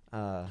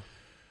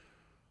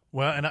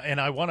 Well, and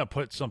I want to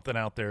put something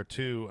out there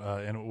too,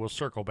 and we'll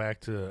circle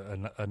back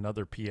to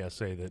another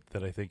PSA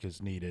that I think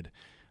is needed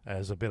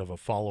as a bit of a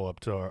follow up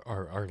to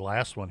our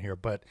last one here.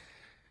 But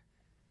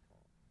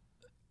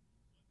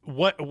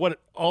what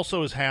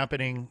also is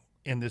happening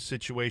in this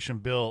situation,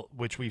 Bill,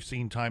 which we've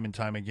seen time and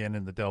time again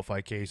in the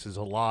Delphi case, is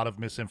a lot of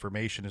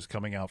misinformation is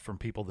coming out from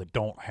people that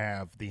don't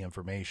have the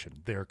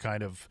information. They're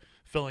kind of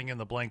filling in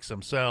the blanks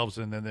themselves,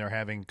 and then they're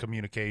having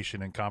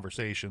communication and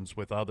conversations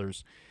with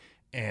others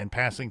and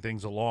passing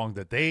things along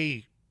that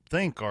they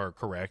think are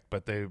correct,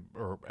 but they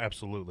are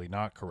absolutely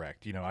not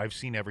correct. You know, I've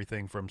seen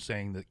everything from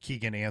saying that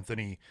Keegan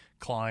Anthony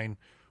Klein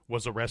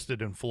was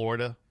arrested in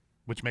Florida,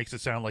 which makes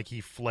it sound like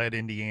he fled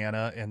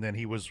Indiana and then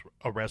he was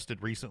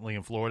arrested recently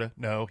in Florida.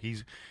 No,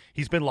 he's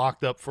been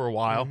locked up for a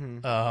while,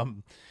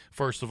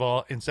 first of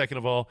all. And second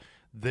of all,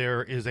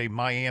 there is a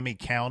Miami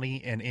County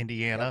in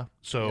Indiana. Yep.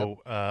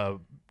 So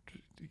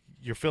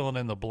you're filling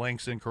in the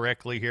blanks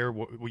incorrectly here.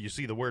 You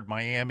see the word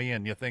Miami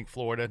and you think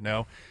Florida.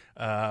 No,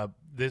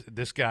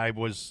 this guy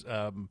was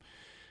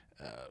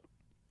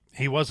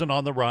he wasn't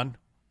on the run.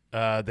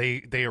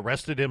 They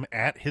arrested him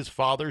at his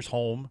father's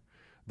home.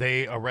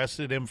 They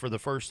arrested him for the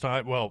first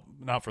time. Well,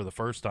 not for the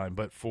first time,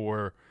 but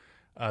for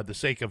the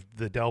sake of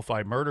the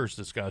Delphi murders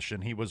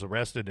discussion. He was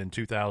arrested in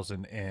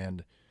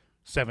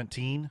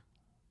 2017.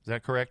 Is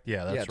that correct?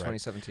 Yeah, that's right.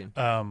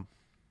 2017.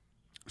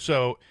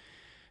 So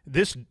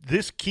this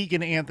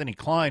Keegan Anthony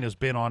Klein has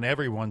been on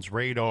everyone's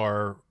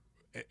radar,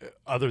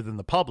 other than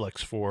the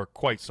public's, for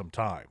quite some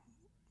time,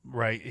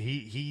 right?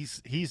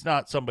 He's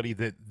not somebody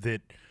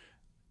that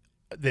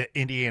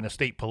Indiana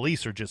State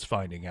Police are just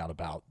finding out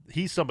about.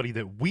 He's somebody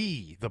that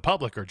we, the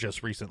public, are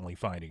just recently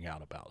finding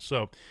out about.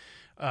 So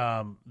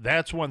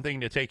that's one thing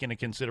to take into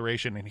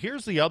consideration. And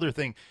here's the other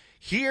thing.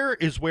 Here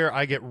is where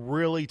I get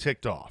really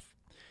ticked off.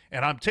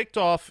 And I'm ticked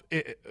off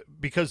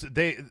because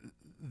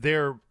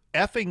they're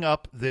effing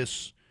up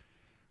this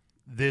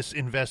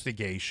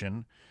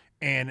investigation.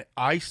 And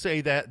I say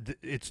that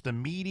it's the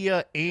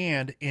media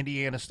and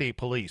Indiana State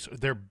Police.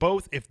 They're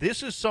both, if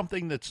this is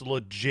something that's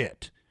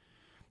legit,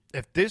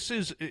 if this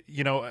is,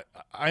 you know,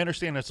 I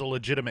understand it's a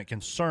legitimate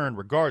concern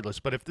regardless,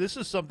 but if this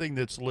is something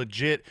that's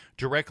legit,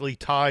 directly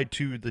tied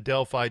to the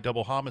Delphi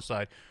double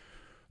homicide,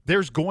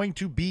 there's going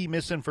to be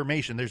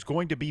misinformation. There's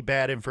going to be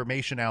bad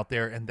information out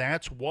there, and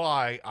that's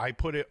why I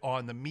put it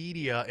on the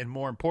media and,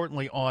 more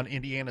importantly, on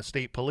Indiana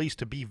State Police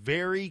to be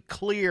very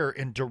clear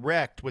and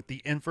direct with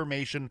the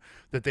information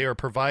that they are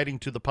providing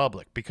to the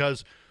public,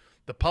 because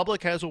the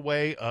public has a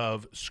way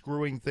of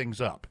screwing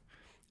things up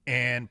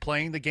and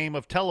playing the game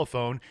of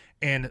telephone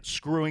and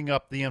screwing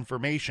up the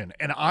information.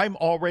 And I'm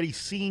already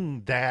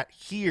seeing that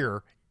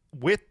here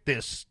with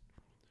this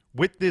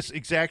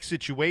exact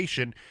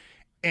situation.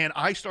 And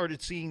I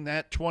started seeing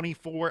that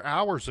 24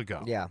 hours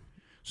ago. Yeah.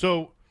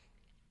 So,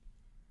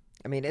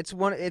 I mean, it's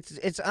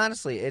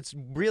honestly, it's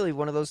really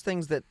one of those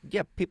things that,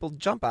 yeah, people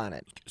jump on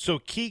it. So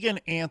Keegan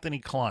Anthony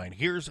Klein,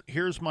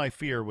 here's my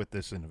fear with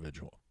this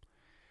individual.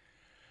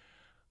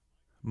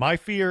 My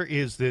fear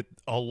is that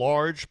a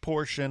large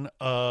portion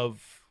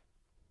of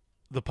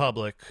the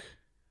public,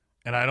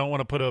 and I don't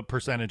want to put a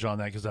percentage on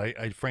that because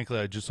I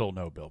frankly just don't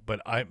know, Bill, but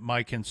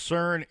my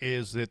concern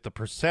is that the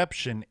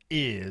perception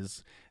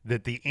is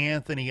that the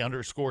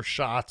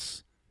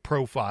Anthony_Shots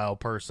profile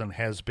person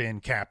has been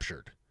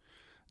captured,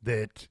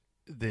 that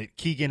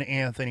Keegan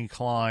Anthony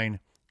Klein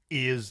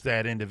is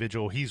that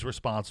individual. He's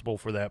responsible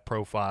for that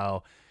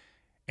profile.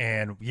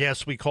 And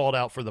yes, we called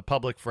out for the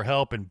public for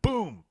help, and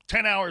boom,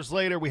 10 hours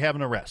later, we have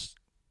an arrest.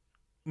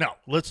 Now,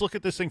 let's look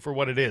at this thing for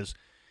what it is.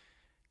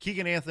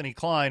 Keegan Anthony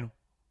Klein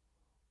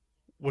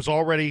was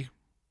already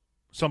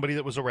somebody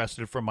that was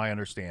arrested, from my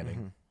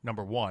understanding,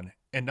 number one.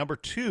 And number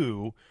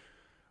two,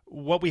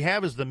 what we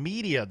have is the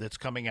media that's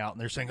coming out,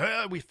 and they're saying,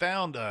 we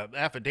found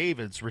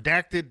affidavits,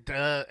 redacted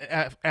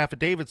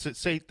affidavits that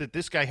say that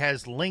this guy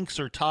has links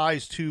or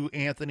ties to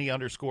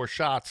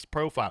Anthony_Shots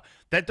profile.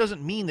 That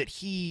doesn't mean that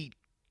he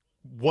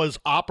was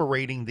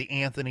operating the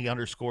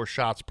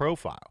Anthony_Shots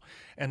profile.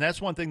 And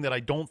that's one thing that I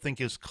don't think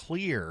is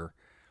clear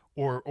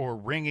or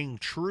ringing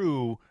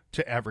true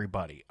to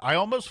everybody. I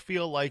almost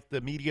feel like the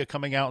media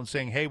coming out and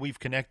saying, hey, we've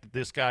connected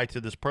this guy to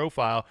this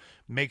profile,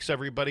 makes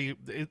everybody,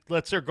 it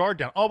lets their guard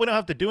down. Oh, we don't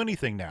have to do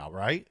anything now,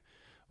 right?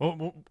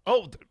 Oh,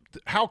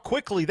 how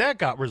quickly that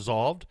got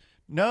resolved.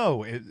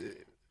 No.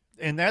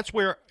 And that's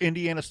where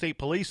Indiana State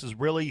Police is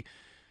really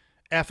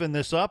effing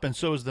this up, and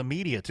so is the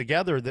media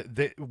together,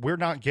 that we're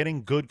not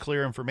getting good,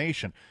 clear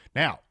information.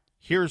 Now,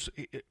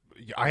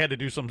 I had to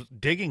do some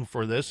digging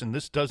for this, and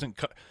this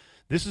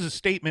is a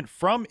statement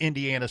from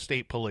Indiana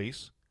State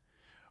Police,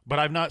 but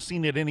I've not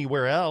seen it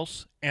anywhere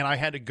else, and I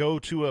had to go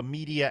to a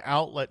media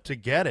outlet to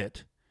get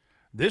it.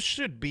 This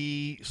should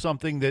be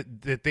something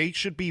that they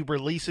should be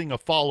releasing a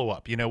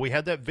follow-up. You know, we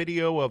had that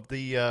video of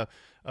the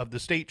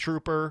state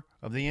trooper,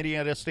 of the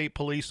Indiana State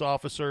Police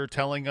officer,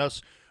 telling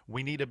us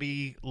we need to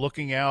be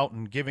looking out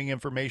and giving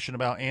information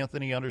about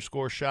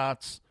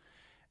Anthony_Shots.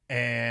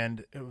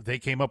 And they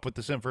came up with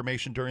this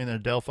information during the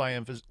Delphi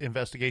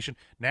investigation.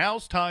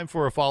 Now's time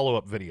for a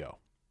follow-up video.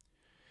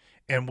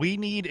 And we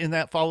need in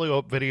that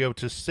follow-up video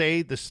to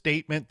say the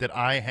statement that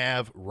I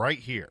have right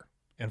here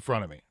in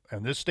front of me.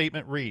 And this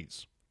statement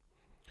reads,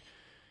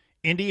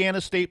 Indiana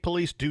State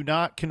Police do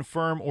not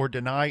confirm or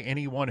deny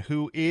anyone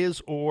who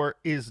is or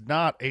is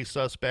not a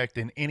suspect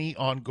in any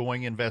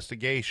ongoing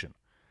investigation.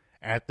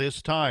 At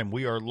this time,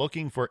 we are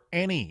looking for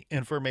any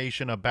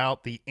information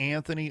about the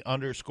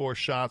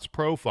Anthony_Shots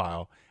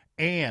profile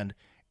and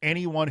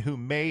anyone who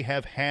may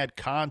have had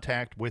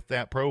contact with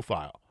that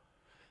profile.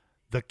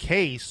 The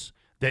case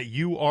that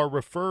you are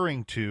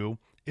referring to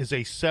is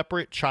a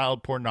separate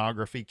child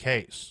pornography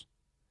case.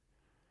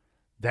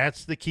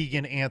 That's the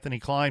Keegan Anthony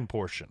Klein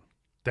portion.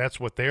 That's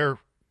what they're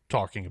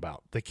talking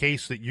about. The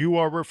case that you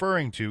are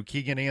referring to,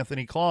 Keegan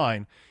Anthony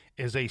Klein,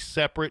 is a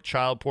separate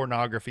child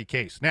pornography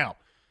case. Now,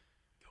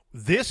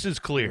 this is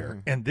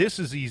clear, and this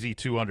is easy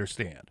to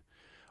understand.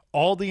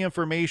 All the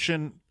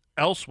information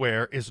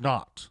elsewhere is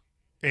not.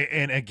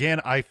 And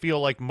again, I feel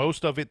like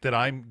most of it that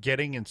I'm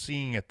getting and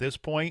seeing at this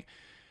point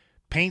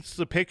paints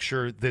the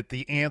picture that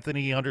the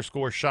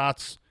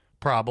Anthony_Shots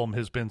problem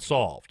has been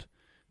solved,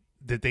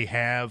 that they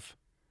have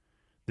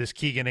this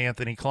Keegan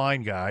Anthony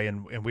Klein guy,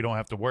 and we don't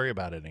have to worry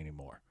about it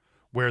anymore.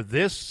 Where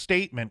this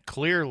statement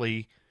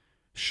clearly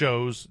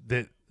shows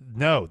that,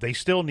 no, they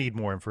still need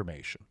more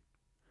information.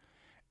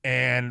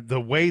 And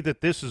the way that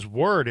this is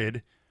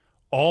worded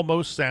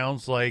almost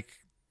sounds like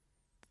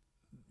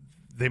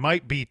they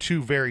might be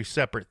two very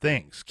separate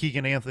things.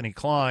 Keegan Anthony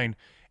Klein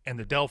and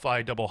the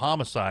Delphi double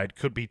homicide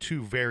could be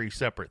two very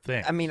separate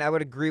things. I mean, I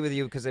would agree with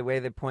you because the way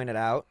they pointed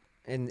out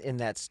in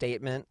that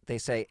statement, they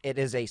say it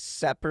is a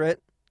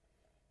separate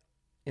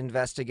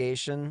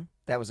investigation.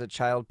 That was a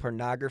child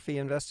pornography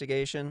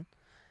investigation.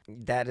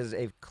 That is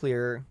a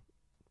clear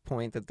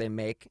point that they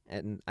make,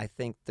 and I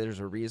think there's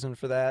a reason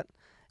for that,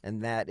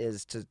 and that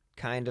is to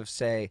kind of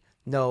say,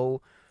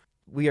 no,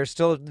 we are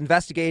still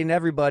investigating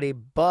everybody,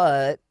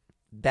 but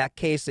that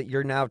case that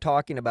you're now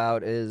talking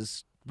about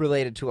is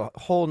related to a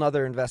whole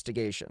nother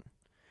investigation.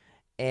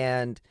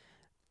 And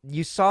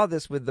you saw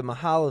this with the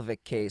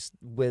Mihalovic case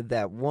with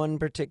that one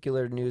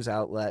particular news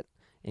outlet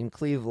in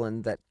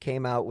Cleveland that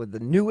came out with the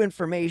new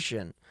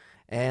information,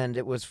 and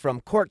it was from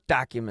court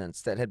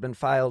documents that had been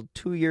filed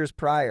 2 years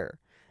prior.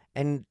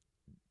 And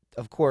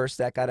of course,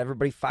 that got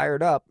everybody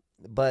fired up,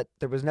 but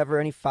there was never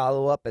any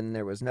follow-up, and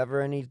there was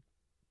never any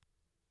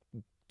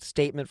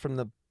statement from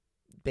the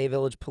Bay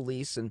Village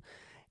Police. And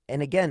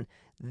again,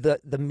 the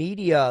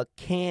media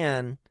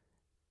can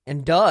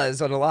and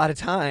does, on a lot of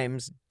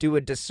times, do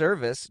a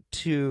disservice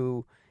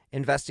to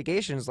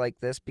investigations like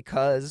this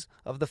because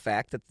of the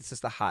fact that this is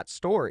the hot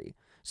story.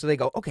 So they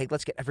go, okay,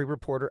 let's get every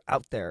reporter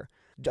out there.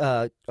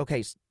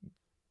 Okay,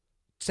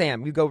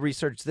 Sam, you go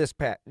research this,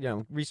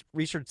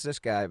 research this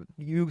guy.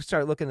 You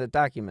start looking at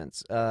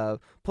documents.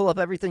 Pull up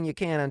everything you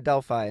can on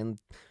Delphi and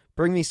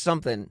bring me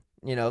something.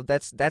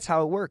 That's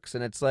how it works.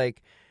 And it's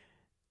like,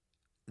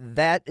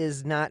 that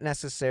is not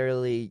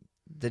necessarily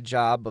the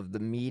job of the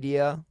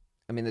media.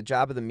 I mean, the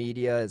job of the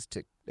media is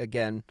to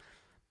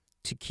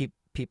keep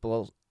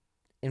people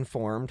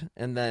informed,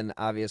 and then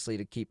obviously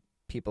to keep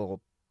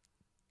people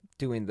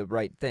doing the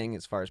right thing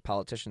as far as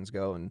politicians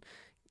go. And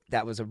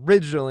that was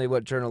originally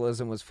what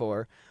journalism was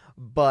for.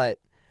 But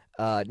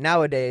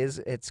nowadays,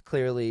 it's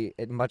clearly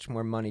a much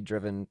more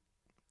money-driven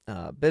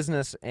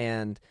business,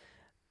 and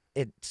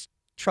it's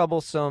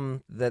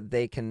troublesome that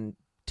they can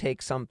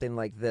take something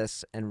like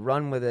this and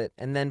run with it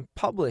and then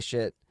publish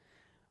it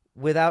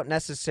without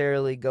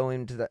necessarily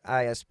going to the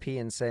ISP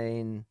and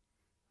saying,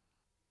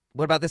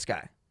 what about this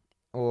guy?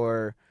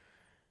 Or,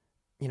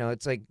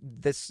 it's like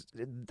this,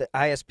 the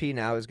ISP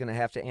now is going to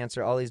have to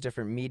answer all these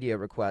different media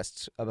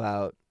requests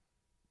about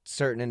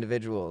certain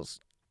individuals.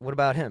 What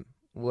about him?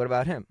 What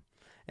about him?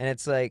 And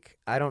it's like,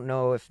 I don't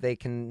know if they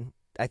can,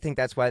 I think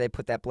that's why they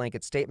put that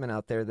blanket statement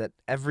out there that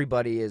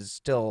everybody is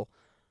still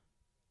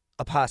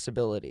a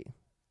possibility,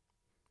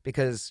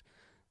 because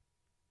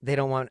they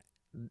don't want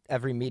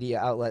every media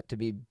outlet to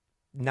be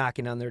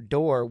knocking on their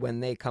door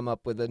when they come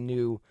up with a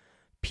new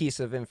piece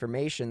of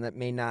information that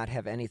may not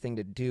have anything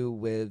to do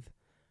with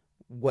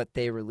what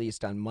they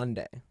released on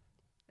Monday.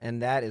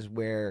 And that is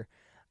where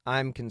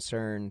I'm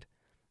concerned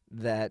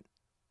that,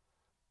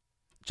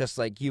 just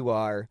like you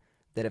are,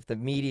 that if the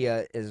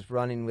media is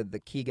running with the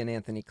Keegan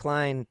Anthony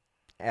Klein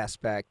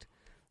aspect,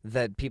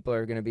 that people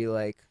are going to be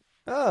like,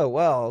 oh,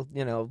 well,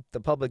 the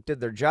public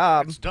did their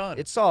job. It's done.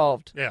 It's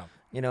solved. Yeah.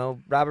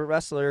 Robert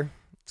Ressler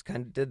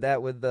kind of did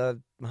that with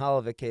the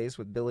Mihalovic case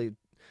with Billy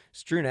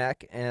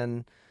Strunak,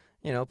 and,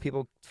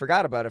 people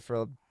forgot about it for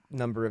a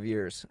number of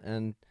years.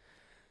 And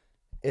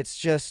it's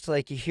just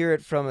like you hear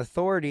it from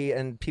authority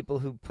and people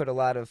who put a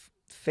lot of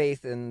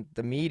faith in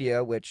the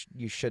media, which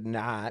you should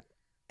not,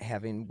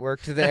 having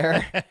worked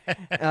there.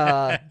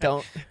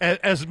 Don't.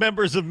 As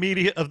members of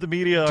the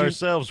media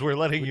ourselves, we're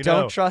letting you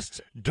know. Don't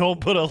trust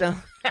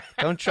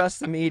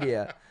the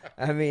media.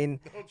 I mean,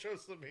 don't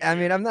trust the media. I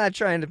mean, I'm not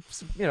trying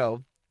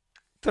to,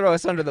 throw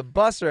us under the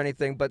bus or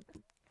anything, but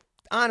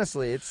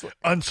honestly, it's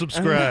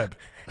unsubscribe.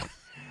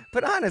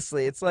 But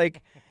honestly, it's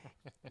like,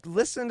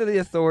 listen to the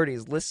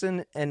authorities.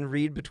 Listen and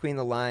read between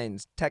the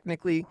lines.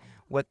 Technically,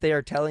 what they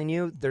are telling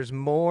you, there's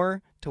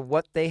more to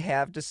what they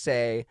have to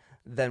say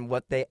than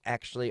what they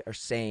actually are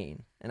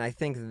saying. And I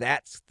think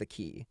that's the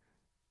key,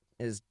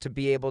 is to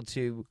be able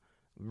to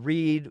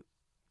read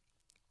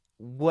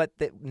what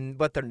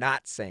they're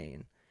not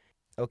saying.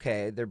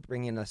 Okay, they're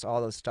bringing us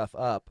all this stuff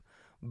up,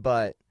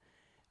 but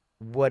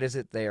what is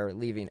it they are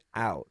leaving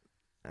out?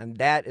 And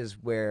that is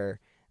where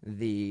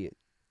the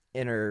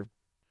inner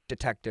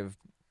detective,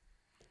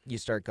 you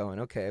start going,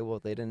 okay, well,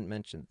 they didn't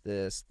mention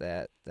this,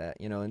 that,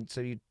 and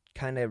so you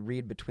kind of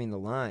read between the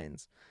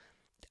lines.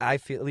 I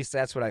feel, at least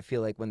that's what I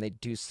feel like when they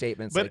do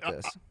statements like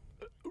this.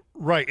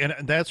 Right,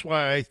 and that's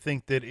why I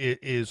think that it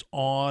is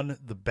on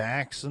the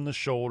backs and the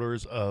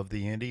shoulders of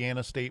the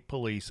Indiana State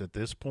Police at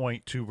this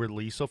point to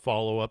release a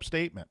follow-up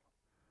statement.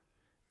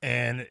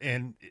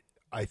 And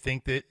I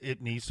think that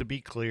it needs to be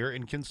clear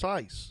and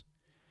concise.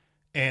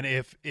 And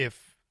if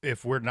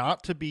we're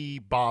not to be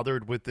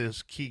bothered with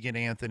this Keegan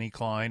Anthony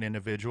Klein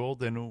individual,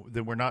 then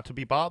we're not to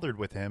be bothered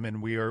with him,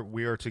 and we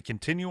are to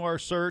continue our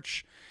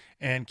search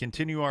and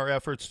continue our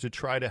efforts to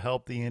try to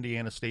help the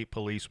Indiana State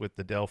Police with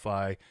the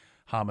Delphi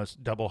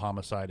double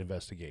homicide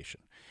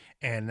investigation.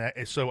 And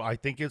so I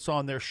think it's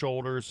on their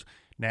shoulders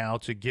now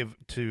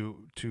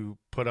to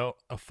put out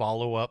a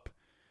follow-up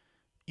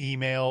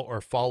email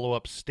or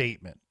follow-up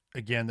statement,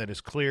 again, that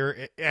is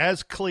clear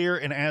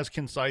and as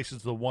concise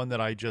as the one that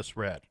I just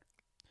read.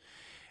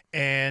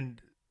 And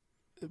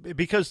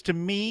because to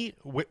me,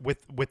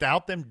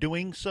 without them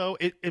doing so,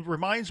 it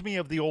reminds me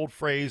of the old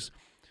phrase,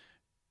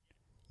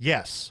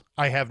 yes,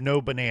 I have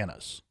no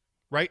bananas.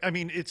 Right? I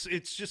mean,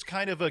 it's just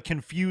kind of a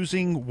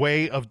confusing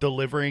way of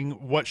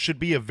delivering what should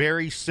be a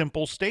very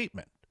simple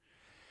statement.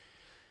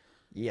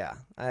 Yeah,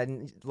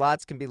 and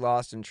lots can be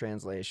lost in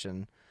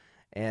translation.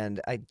 And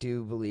I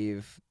do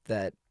believe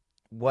that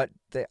what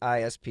the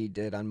ISP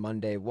did on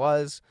Monday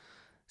was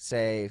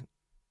say,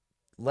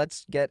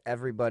 let's get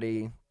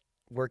everybody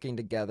working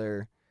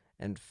together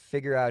and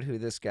figure out who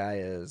this guy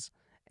is.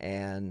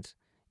 And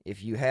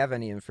if you have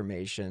any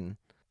information,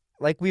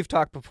 like we've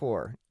talked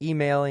before,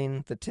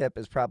 emailing the tip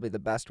is probably the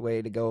best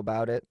way to go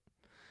about it.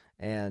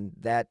 And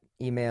that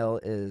email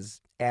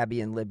is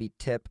Abby and Libby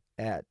tip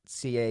at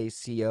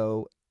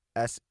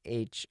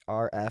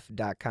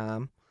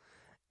CACOSHRF.com.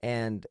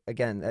 And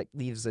again, that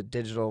leaves a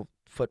digital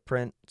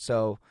footprint,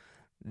 so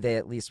they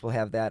at least will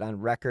have that on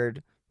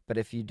record. But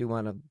if you do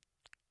want to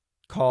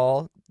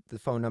call, the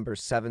phone number is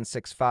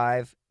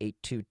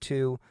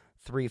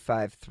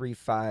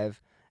 765-822-3535.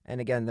 And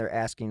again, they're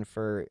asking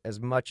for as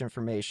much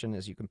information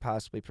as you can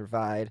possibly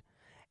provide.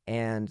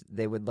 And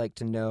they would like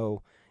to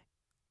know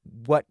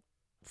what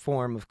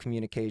form of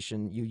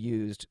communication you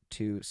used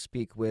to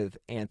speak with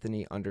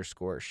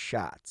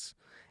Anthony_Shots.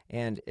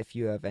 And if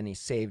you have any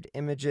saved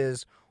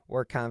images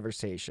or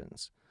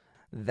conversations,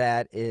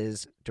 that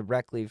is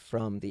directly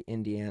from the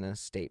Indiana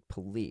State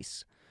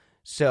Police.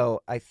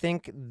 So I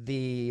think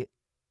the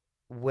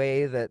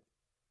way that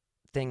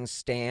things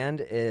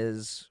stand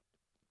is,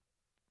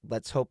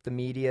 let's hope the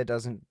media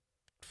doesn't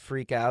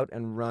freak out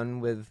and run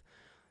with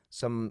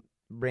some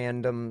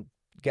random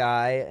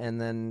guy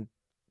and then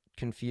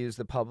confuse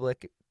the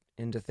public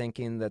into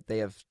thinking that they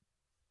have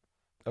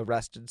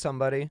arrested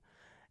somebody.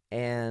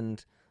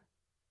 And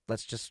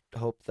let's just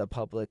hope the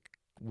public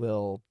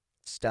will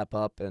step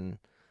up and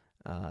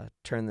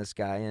turn this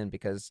guy in,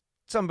 because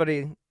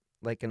somebody,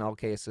 like in all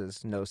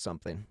cases, knows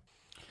something.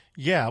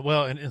 Yeah,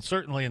 well, and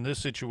certainly in this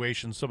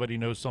situation, somebody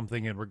knows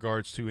something in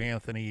regards to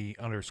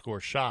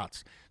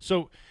Anthony_Shots.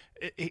 So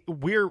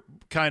we're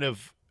kind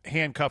of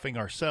handcuffing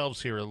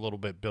ourselves here a little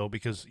bit, Bill,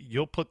 because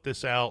you'll put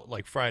this out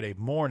like Friday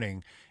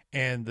morning,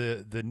 and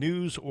the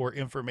news or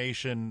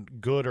information,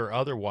 good or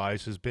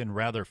otherwise, has been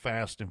rather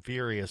fast and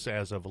furious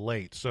as of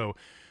late. So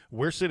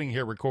we're sitting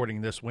here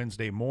recording this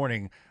Wednesday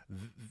morning.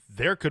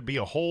 There could be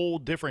a whole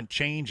different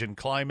change in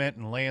climate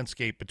and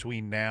landscape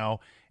between now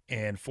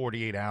and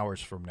 48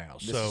 hours from now.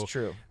 This is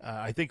true.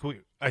 I think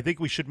we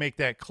should make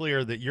that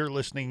clear, that you're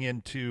listening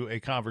into a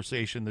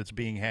conversation that's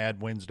being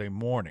had Wednesday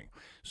morning.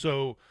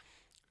 So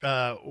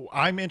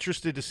I'm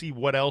interested to see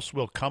what else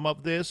will come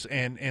of this.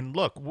 And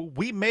look,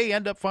 we may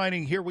end up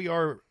finding, here we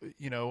are,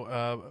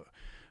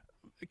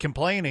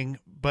 complaining,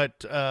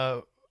 but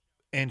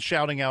and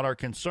shouting out our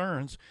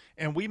concerns,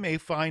 and we may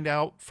find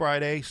out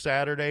Friday,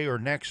 Saturday, or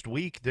next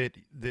week that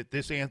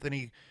this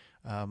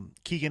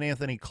Keegan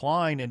Anthony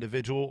Klein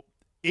individual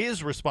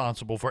is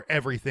responsible for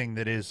everything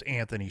that is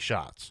Anthony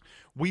Shots.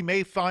 We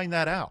may find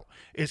that out.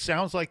 It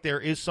sounds like there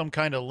is some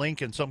kind of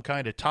link and some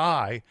kind of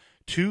tie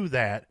to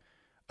that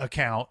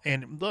account.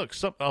 And look,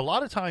 a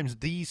lot of times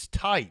these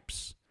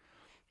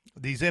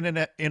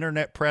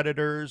internet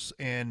predators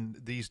and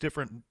these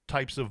different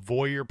types of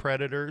voyeur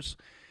predators,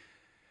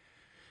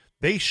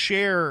 they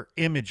share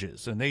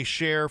images and they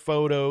share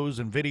photos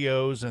and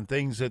videos and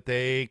things that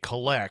they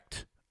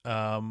collect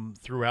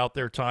throughout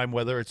their time,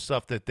 whether it's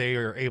stuff that they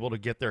are able to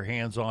get their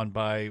hands on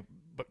by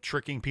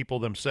tricking people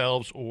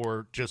themselves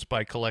or just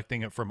by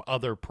collecting it from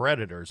other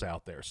predators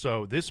out there.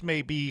 So this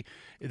could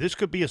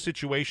be a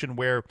situation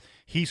where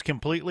he's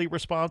completely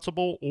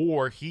responsible,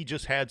 or he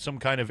just had some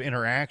kind of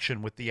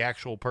interaction with the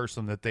actual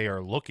person that they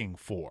are looking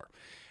for.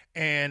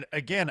 And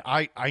again,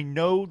 I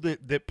know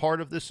that part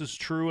of this is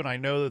true, and I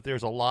know that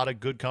there's a lot of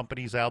good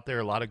companies out there,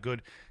 a lot of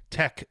good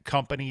tech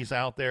companies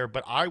out there,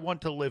 but I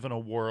want to live in a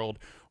world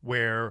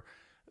where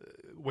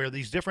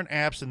these different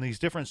apps and these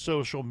different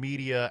social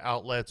media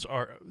outlets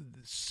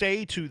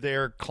say to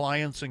their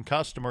clients and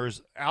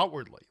customers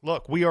outwardly,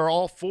 look, we are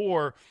all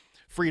for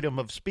freedom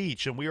of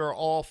speech and we are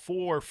all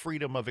for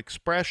freedom of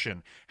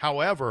expression.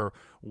 However,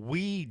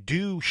 we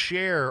do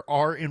share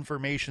our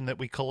information that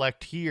we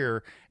collect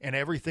here and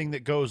everything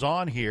that goes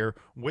on here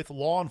with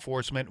law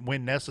enforcement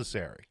when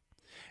necessary.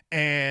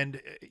 And,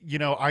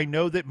 I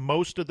know that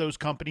most of those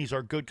companies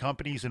are good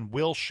companies and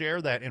will share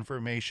that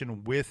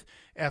information with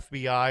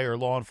FBI or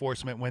law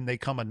enforcement when they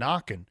come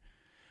a-knocking.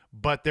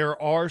 But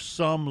there are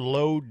some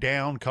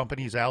low-down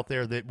companies out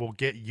there that will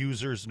get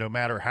users no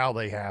matter how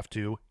they have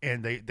to,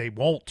 and they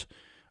won't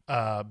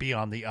be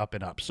on the up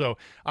and up. So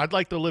I'd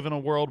like to live in a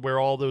world where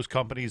all those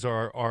companies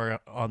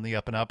are on the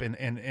up and up.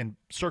 And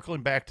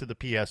circling back to the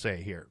PSA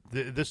here,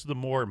 this is the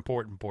more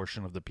important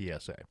portion of the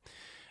PSA.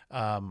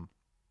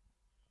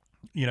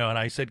 And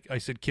I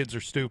said kids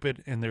are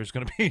stupid, and there's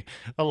going to be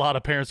a lot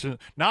of parents who,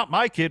 not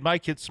my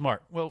kid's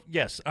smart. Well,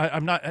 yes, I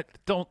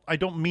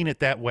don't mean it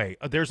that way.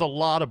 There's a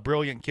lot of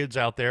brilliant kids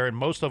out there, and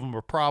most of them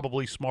are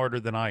probably smarter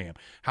than I am.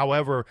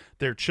 However,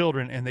 they're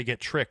children and they get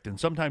tricked, and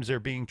sometimes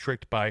they're being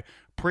tricked by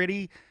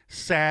pretty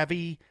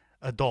savvy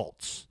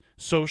adults.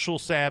 Social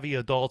savvy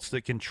adults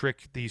that can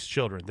trick these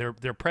children.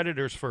 They're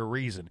predators for a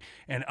reason.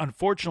 And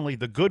unfortunately,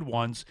 the good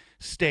ones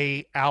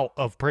stay out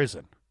of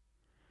prison.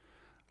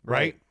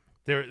 Right?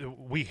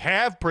 We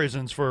have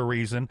prisons for a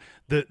reason.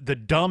 The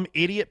dumb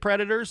idiot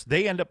predators,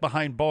 they end up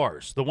behind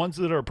bars. The ones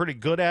that are pretty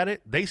good at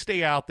it, they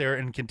stay out there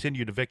and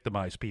continue to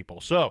victimize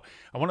people. So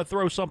I want to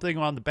throw something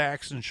on the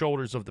backs and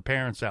shoulders of the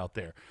parents out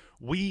there.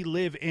 We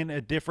live in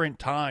a different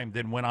time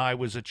than when I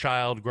was a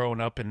child growing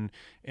up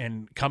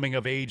and coming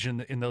of age in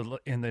the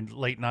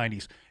late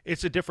 90s.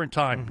 It's a different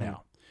time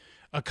now.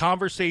 A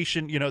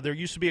conversation, there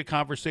used to be a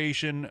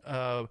conversation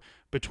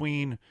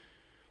between,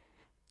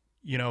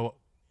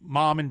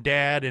 mom and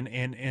dad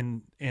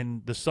and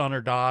the son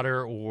or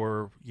daughter,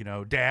 or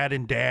dad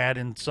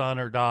and son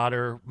or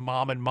daughter,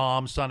 mom and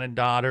mom, son and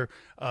daughter,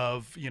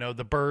 of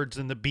the birds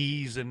and the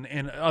bees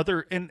and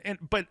other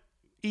but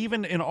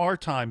even in our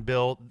time,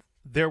 Bill,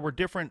 there were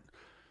different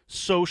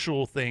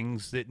social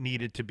things that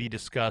needed to be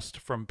discussed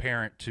from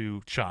parent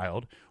to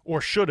child, or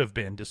should have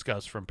been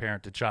discussed from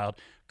parent to child.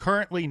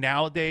 Currently,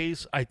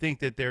 nowadays, I think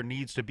that there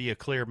needs to be a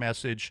clear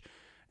message.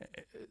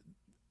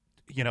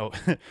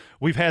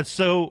 We've had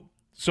so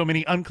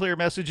many unclear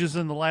messages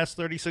in the last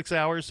 36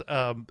 hours.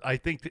 I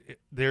think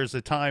there's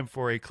a time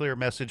for a clear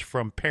message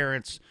from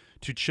parents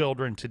to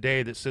children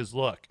today that says,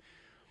 look,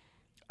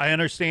 I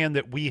understand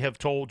that we have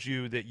told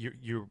you that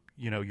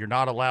you're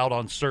not allowed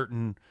on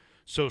certain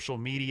social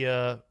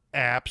media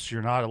apps.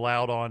 You're not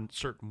allowed on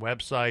certain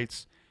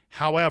websites.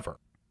 However,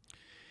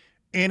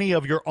 any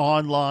of your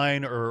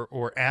online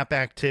or app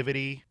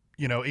activity,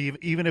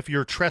 even if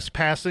you're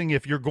trespassing,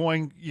 if you're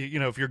going,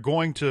 if you're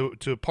going to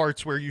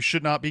parts where you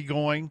should not be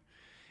going,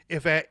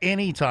 if at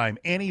any time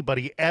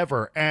anybody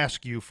ever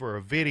asks you for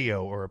a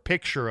video or a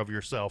picture of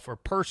yourself or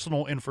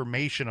personal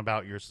information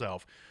about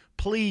yourself,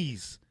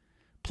 please,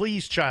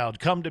 child,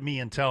 come to me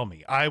and tell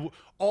me.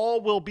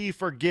 All will be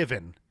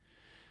forgiven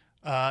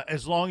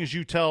as long as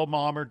you tell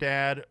mom or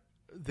dad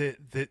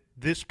that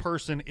this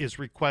person is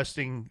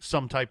requesting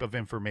some type of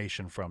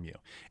information from you,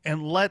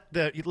 and let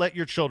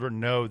your children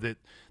know that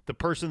the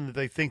person that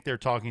they think they're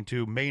talking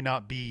to may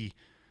not be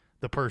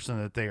the person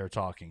that they are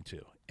talking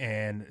to,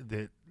 and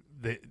that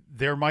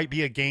there might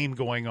be a game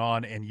going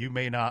on and you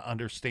may not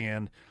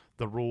understand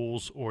the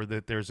rules, or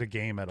that there's a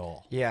game at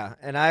all. Yeah,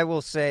 and I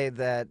will say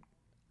that,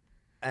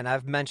 and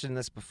I've mentioned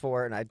this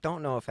before, and I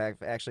don't know if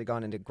I've actually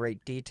gone into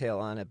great detail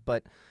on it,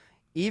 but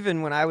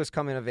even when I was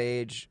coming of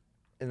age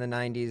in the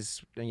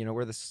 90s,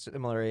 we're the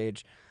similar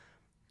age,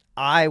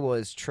 I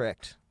was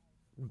tricked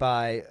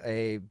by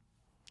a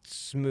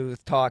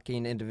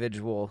smooth-talking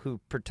individual who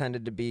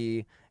pretended to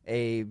be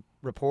a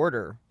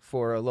reporter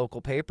for a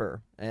local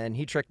paper, and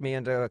he tricked me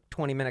into a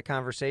 20-minute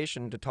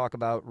conversation to talk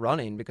about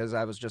running because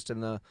I was just in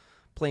the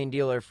plain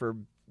dealer for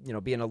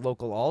being a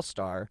local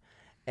all-star.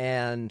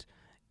 And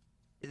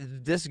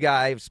this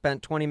guy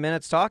spent 20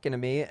 minutes talking to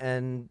me,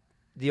 and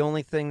the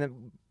only thing that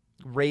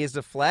raised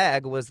a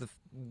flag was the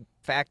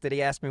fact that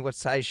he asked me what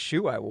size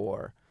shoe I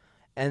wore.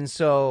 And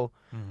so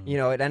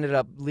it ended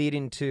up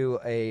leading to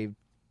a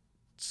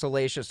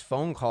salacious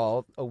phone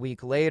call a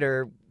week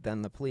later.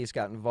 Then the police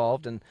got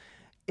involved, and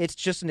it's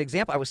just an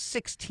example. I was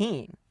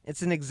 16.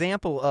 It's an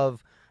example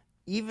of,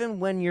 even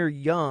when you're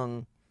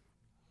young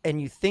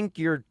and you think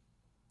you're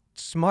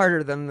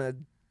smarter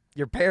than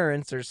your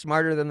parents or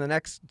smarter than the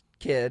next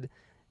kid,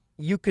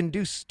 you can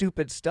do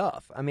stupid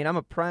stuff. I mean, I'm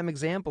a prime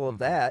example of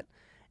that.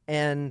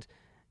 And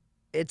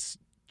it's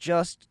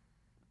just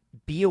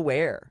be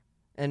aware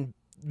and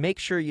make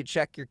sure you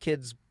check your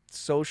kids'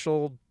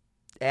 social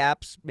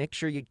apps. Make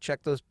sure you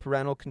check those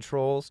parental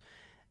controls.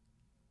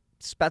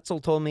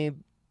 Spetzel told me,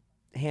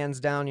 hands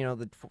down,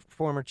 the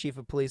former chief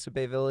of police of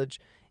Bay Village,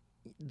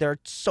 there are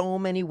so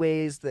many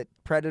ways that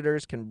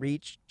predators can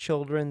reach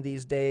children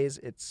these days.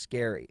 It's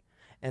scary.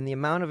 And the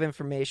amount of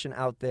information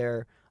out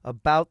there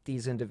about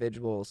these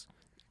individuals,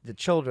 the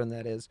children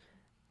that is,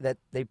 that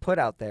they put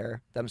out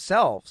there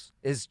themselves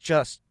is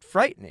just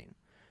frightening.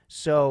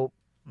 So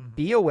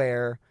be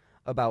aware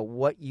about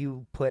what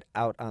you put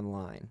out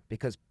online,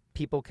 because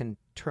people can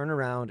turn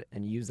around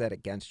and use that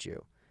against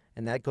you.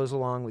 And that goes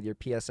along with your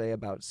PSA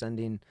about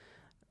sending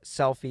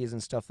selfies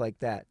and stuff like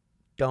that.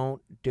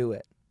 Don't do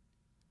it.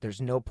 There's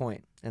no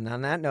point. And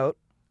on that note,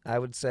 I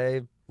would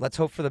say let's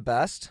hope for the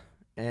best,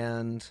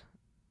 and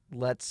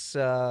let's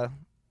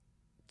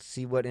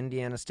see what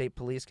Indiana State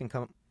Police can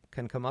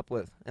come up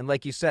with. And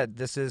like you said,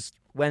 this is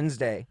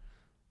Wednesday,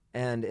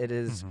 and it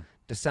is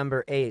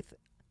December 8th.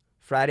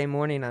 Friday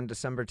morning on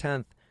December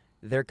 10th,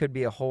 there could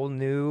be a whole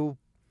new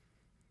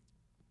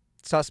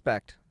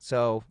suspect.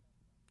 So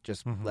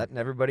just letting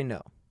everybody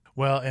know.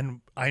 Well,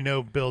 and I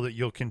know, Bill, that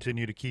you'll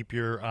continue to keep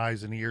your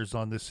eyes and ears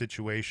on this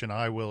situation.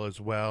 I will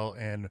as well.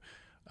 And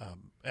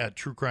at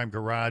True Crime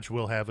Garage,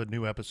 we'll have a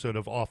new episode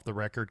of Off the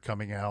Record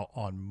coming out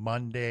on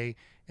Monday,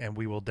 and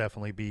we will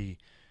definitely be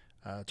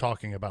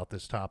talking about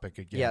this topic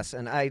again. Yes,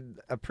 and I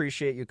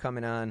appreciate you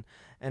coming on.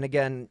 And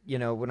again,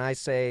 when I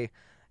say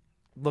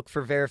look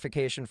for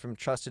verification from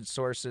trusted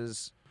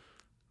sources,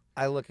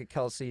 I look at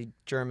Kelsey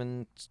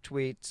German's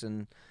tweets,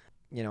 and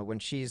when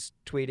she's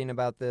tweeting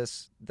about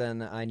this,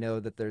 then I know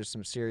that there's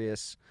some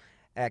serious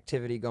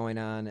activity going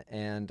on.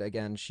 And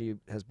again, she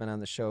has been on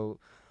the show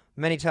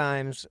many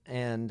times,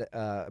 and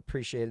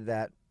appreciated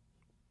that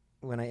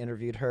when I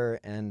interviewed her,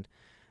 and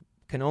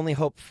can only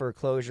hope for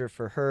closure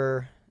for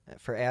her,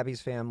 for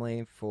Abby's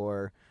family,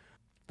 for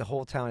the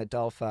whole town at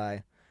Delphi.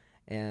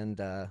 And,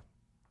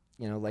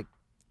 like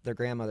their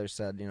grandmother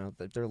said,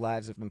 that their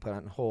lives have been put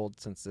on hold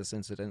since this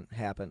incident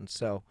happened.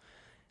 So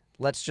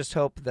let's just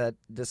hope that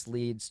this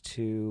leads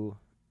to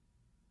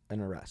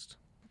an arrest.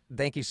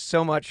 Thank you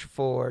so much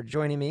for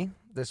joining me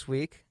this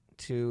week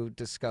to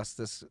discuss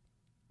this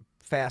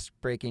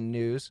fast-breaking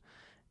news,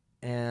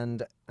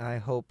 and I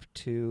hope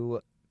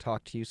to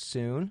talk to you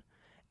soon,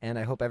 and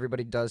I hope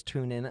everybody does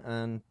tune in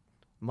on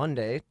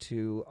Monday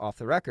to Off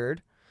the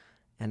Record.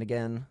 And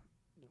again,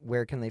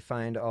 where can they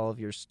find all of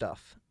your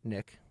stuff,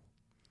 Nick?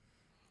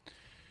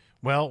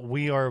 Well,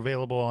 we are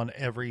available on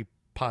every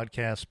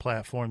podcast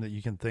platform that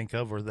you can think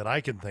of, or that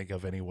I can think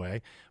of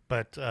anyway.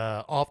 But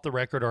Off the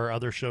Record, our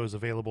other show, is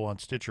available on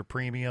Stitcher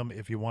Premium.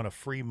 If you want a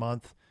free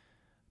month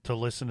to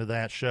listen to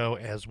that show,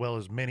 as well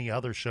as many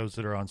other shows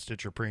that are on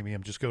Stitcher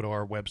Premium, just go to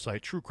our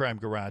website,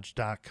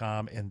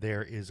 truecrimegarage.com, and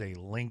there is a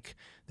link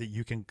that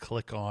you can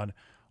click on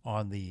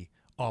the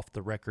Off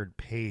the Record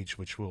page,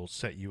 which will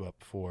set you up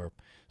for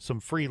some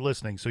free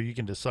listening, so you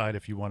can decide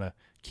if you want to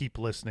keep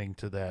listening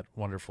to that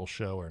wonderful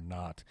show or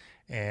not.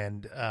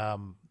 And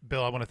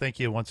Bill, I want to thank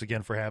you once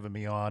again for having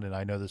me on, and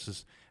I know this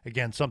is,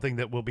 again, something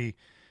that we'll be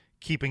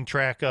keeping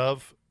track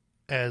of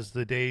as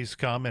the days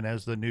come and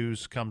as the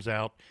news comes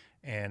out,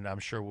 and I'm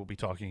sure we'll be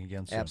talking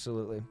again soon.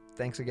 Absolutely.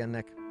 Thanks again,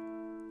 Nick.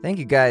 Thank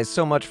you guys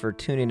so much for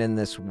tuning in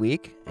this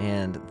week,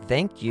 and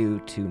thank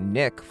you to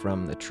Nick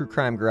from the True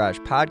Crime Garage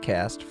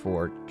podcast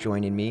for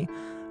joining me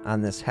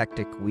on this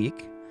hectic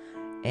week.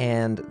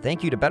 And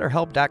thank you to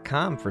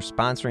BetterHelp.com for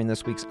sponsoring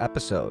this week's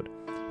episode.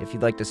 If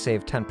you'd like to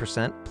save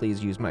 10%,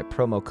 please use my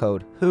promo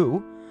code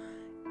WHO.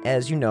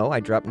 As you know, I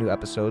drop new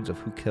episodes of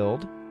Who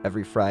Killed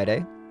every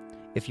Friday.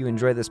 If you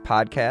enjoy this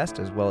podcast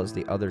as well as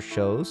the other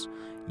shows,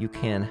 you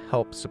can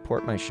help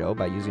support my show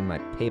by using my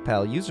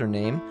PayPal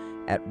username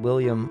at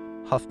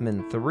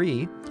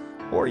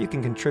WilliamHuffman3, or you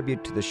can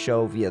contribute to the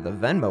show via the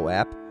Venmo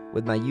app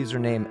with my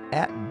username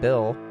at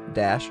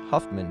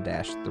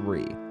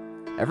Bill-Huffman-3.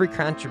 Every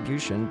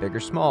contribution, big or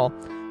small,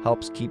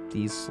 helps keep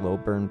these slow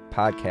burn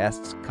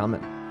podcasts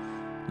coming.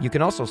 You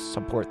can also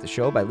support the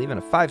show by leaving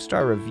a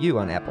 5-star review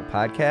on Apple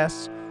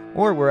Podcasts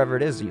or wherever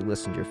it is that you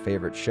listen to your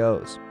favorite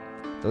shows.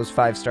 Those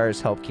 5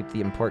 stars help keep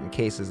the important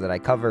cases that I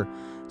cover,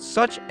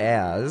 such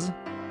as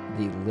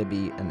the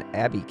Libby and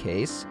Abby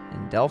case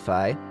in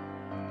Delphi,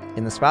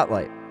 in the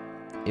spotlight.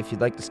 If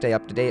you'd like to stay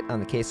up to date on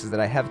the cases that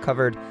I have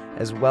covered,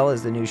 as well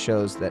as the new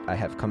shows that I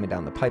have coming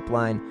down the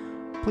pipeline,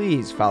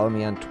 please follow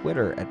me on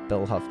Twitter at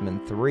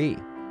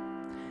BillHuffman3.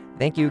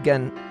 Thank you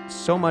again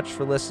so much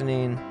for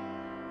listening.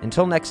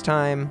 Until next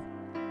time,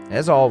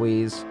 as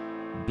always,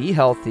 be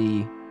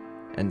healthy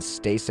and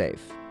stay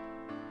safe.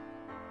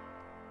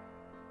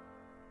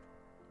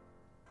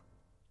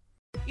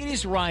 It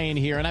is Ryan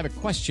here, and I have a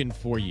question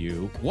for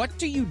you. What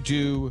do you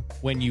do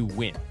when you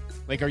win?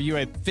 Like, are you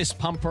a fist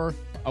pumper?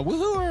 A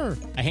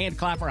woohooer, a hand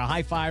clapper, a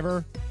high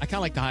fiver. I kind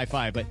of like the high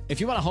five, but if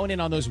you want to hone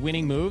in on those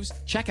winning moves,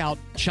 check out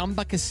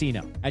Chumba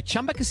Casino. At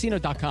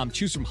ChumbaCasino.com,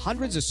 choose from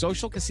hundreds of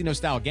social casino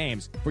style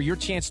games for your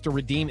chance to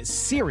redeem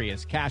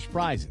serious cash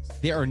prizes.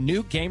 There are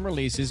new game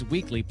releases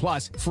weekly,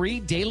 plus free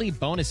daily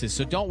bonuses.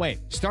 So don't wait.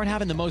 Start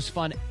having the most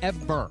fun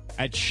ever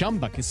at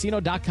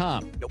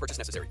ChumbaCasino.com. No purchase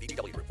necessary.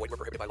 VGW Group. Void where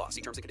prohibited by law.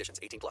 See terms and conditions.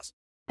 18+.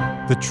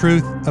 The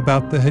truth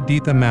about the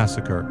Haditha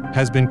massacre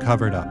has been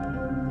covered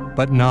up,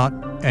 but not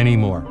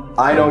anymore.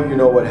 I know you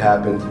know what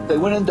happened. They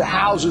went into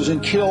houses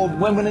and killed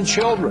women and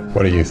children.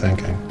 What are you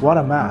thinking? What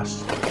a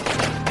mess.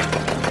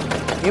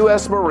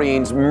 U.S.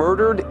 Marines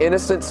murdered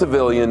innocent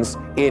civilians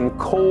in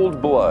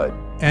cold blood.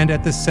 And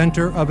at the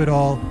center of it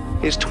all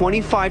is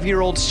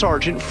 25-year-old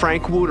Sergeant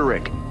Frank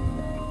Wuterich.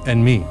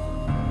 And me.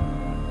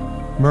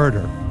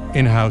 Murder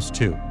in House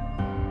 2.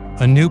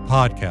 A new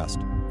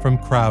podcast from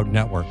Crowd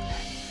Network.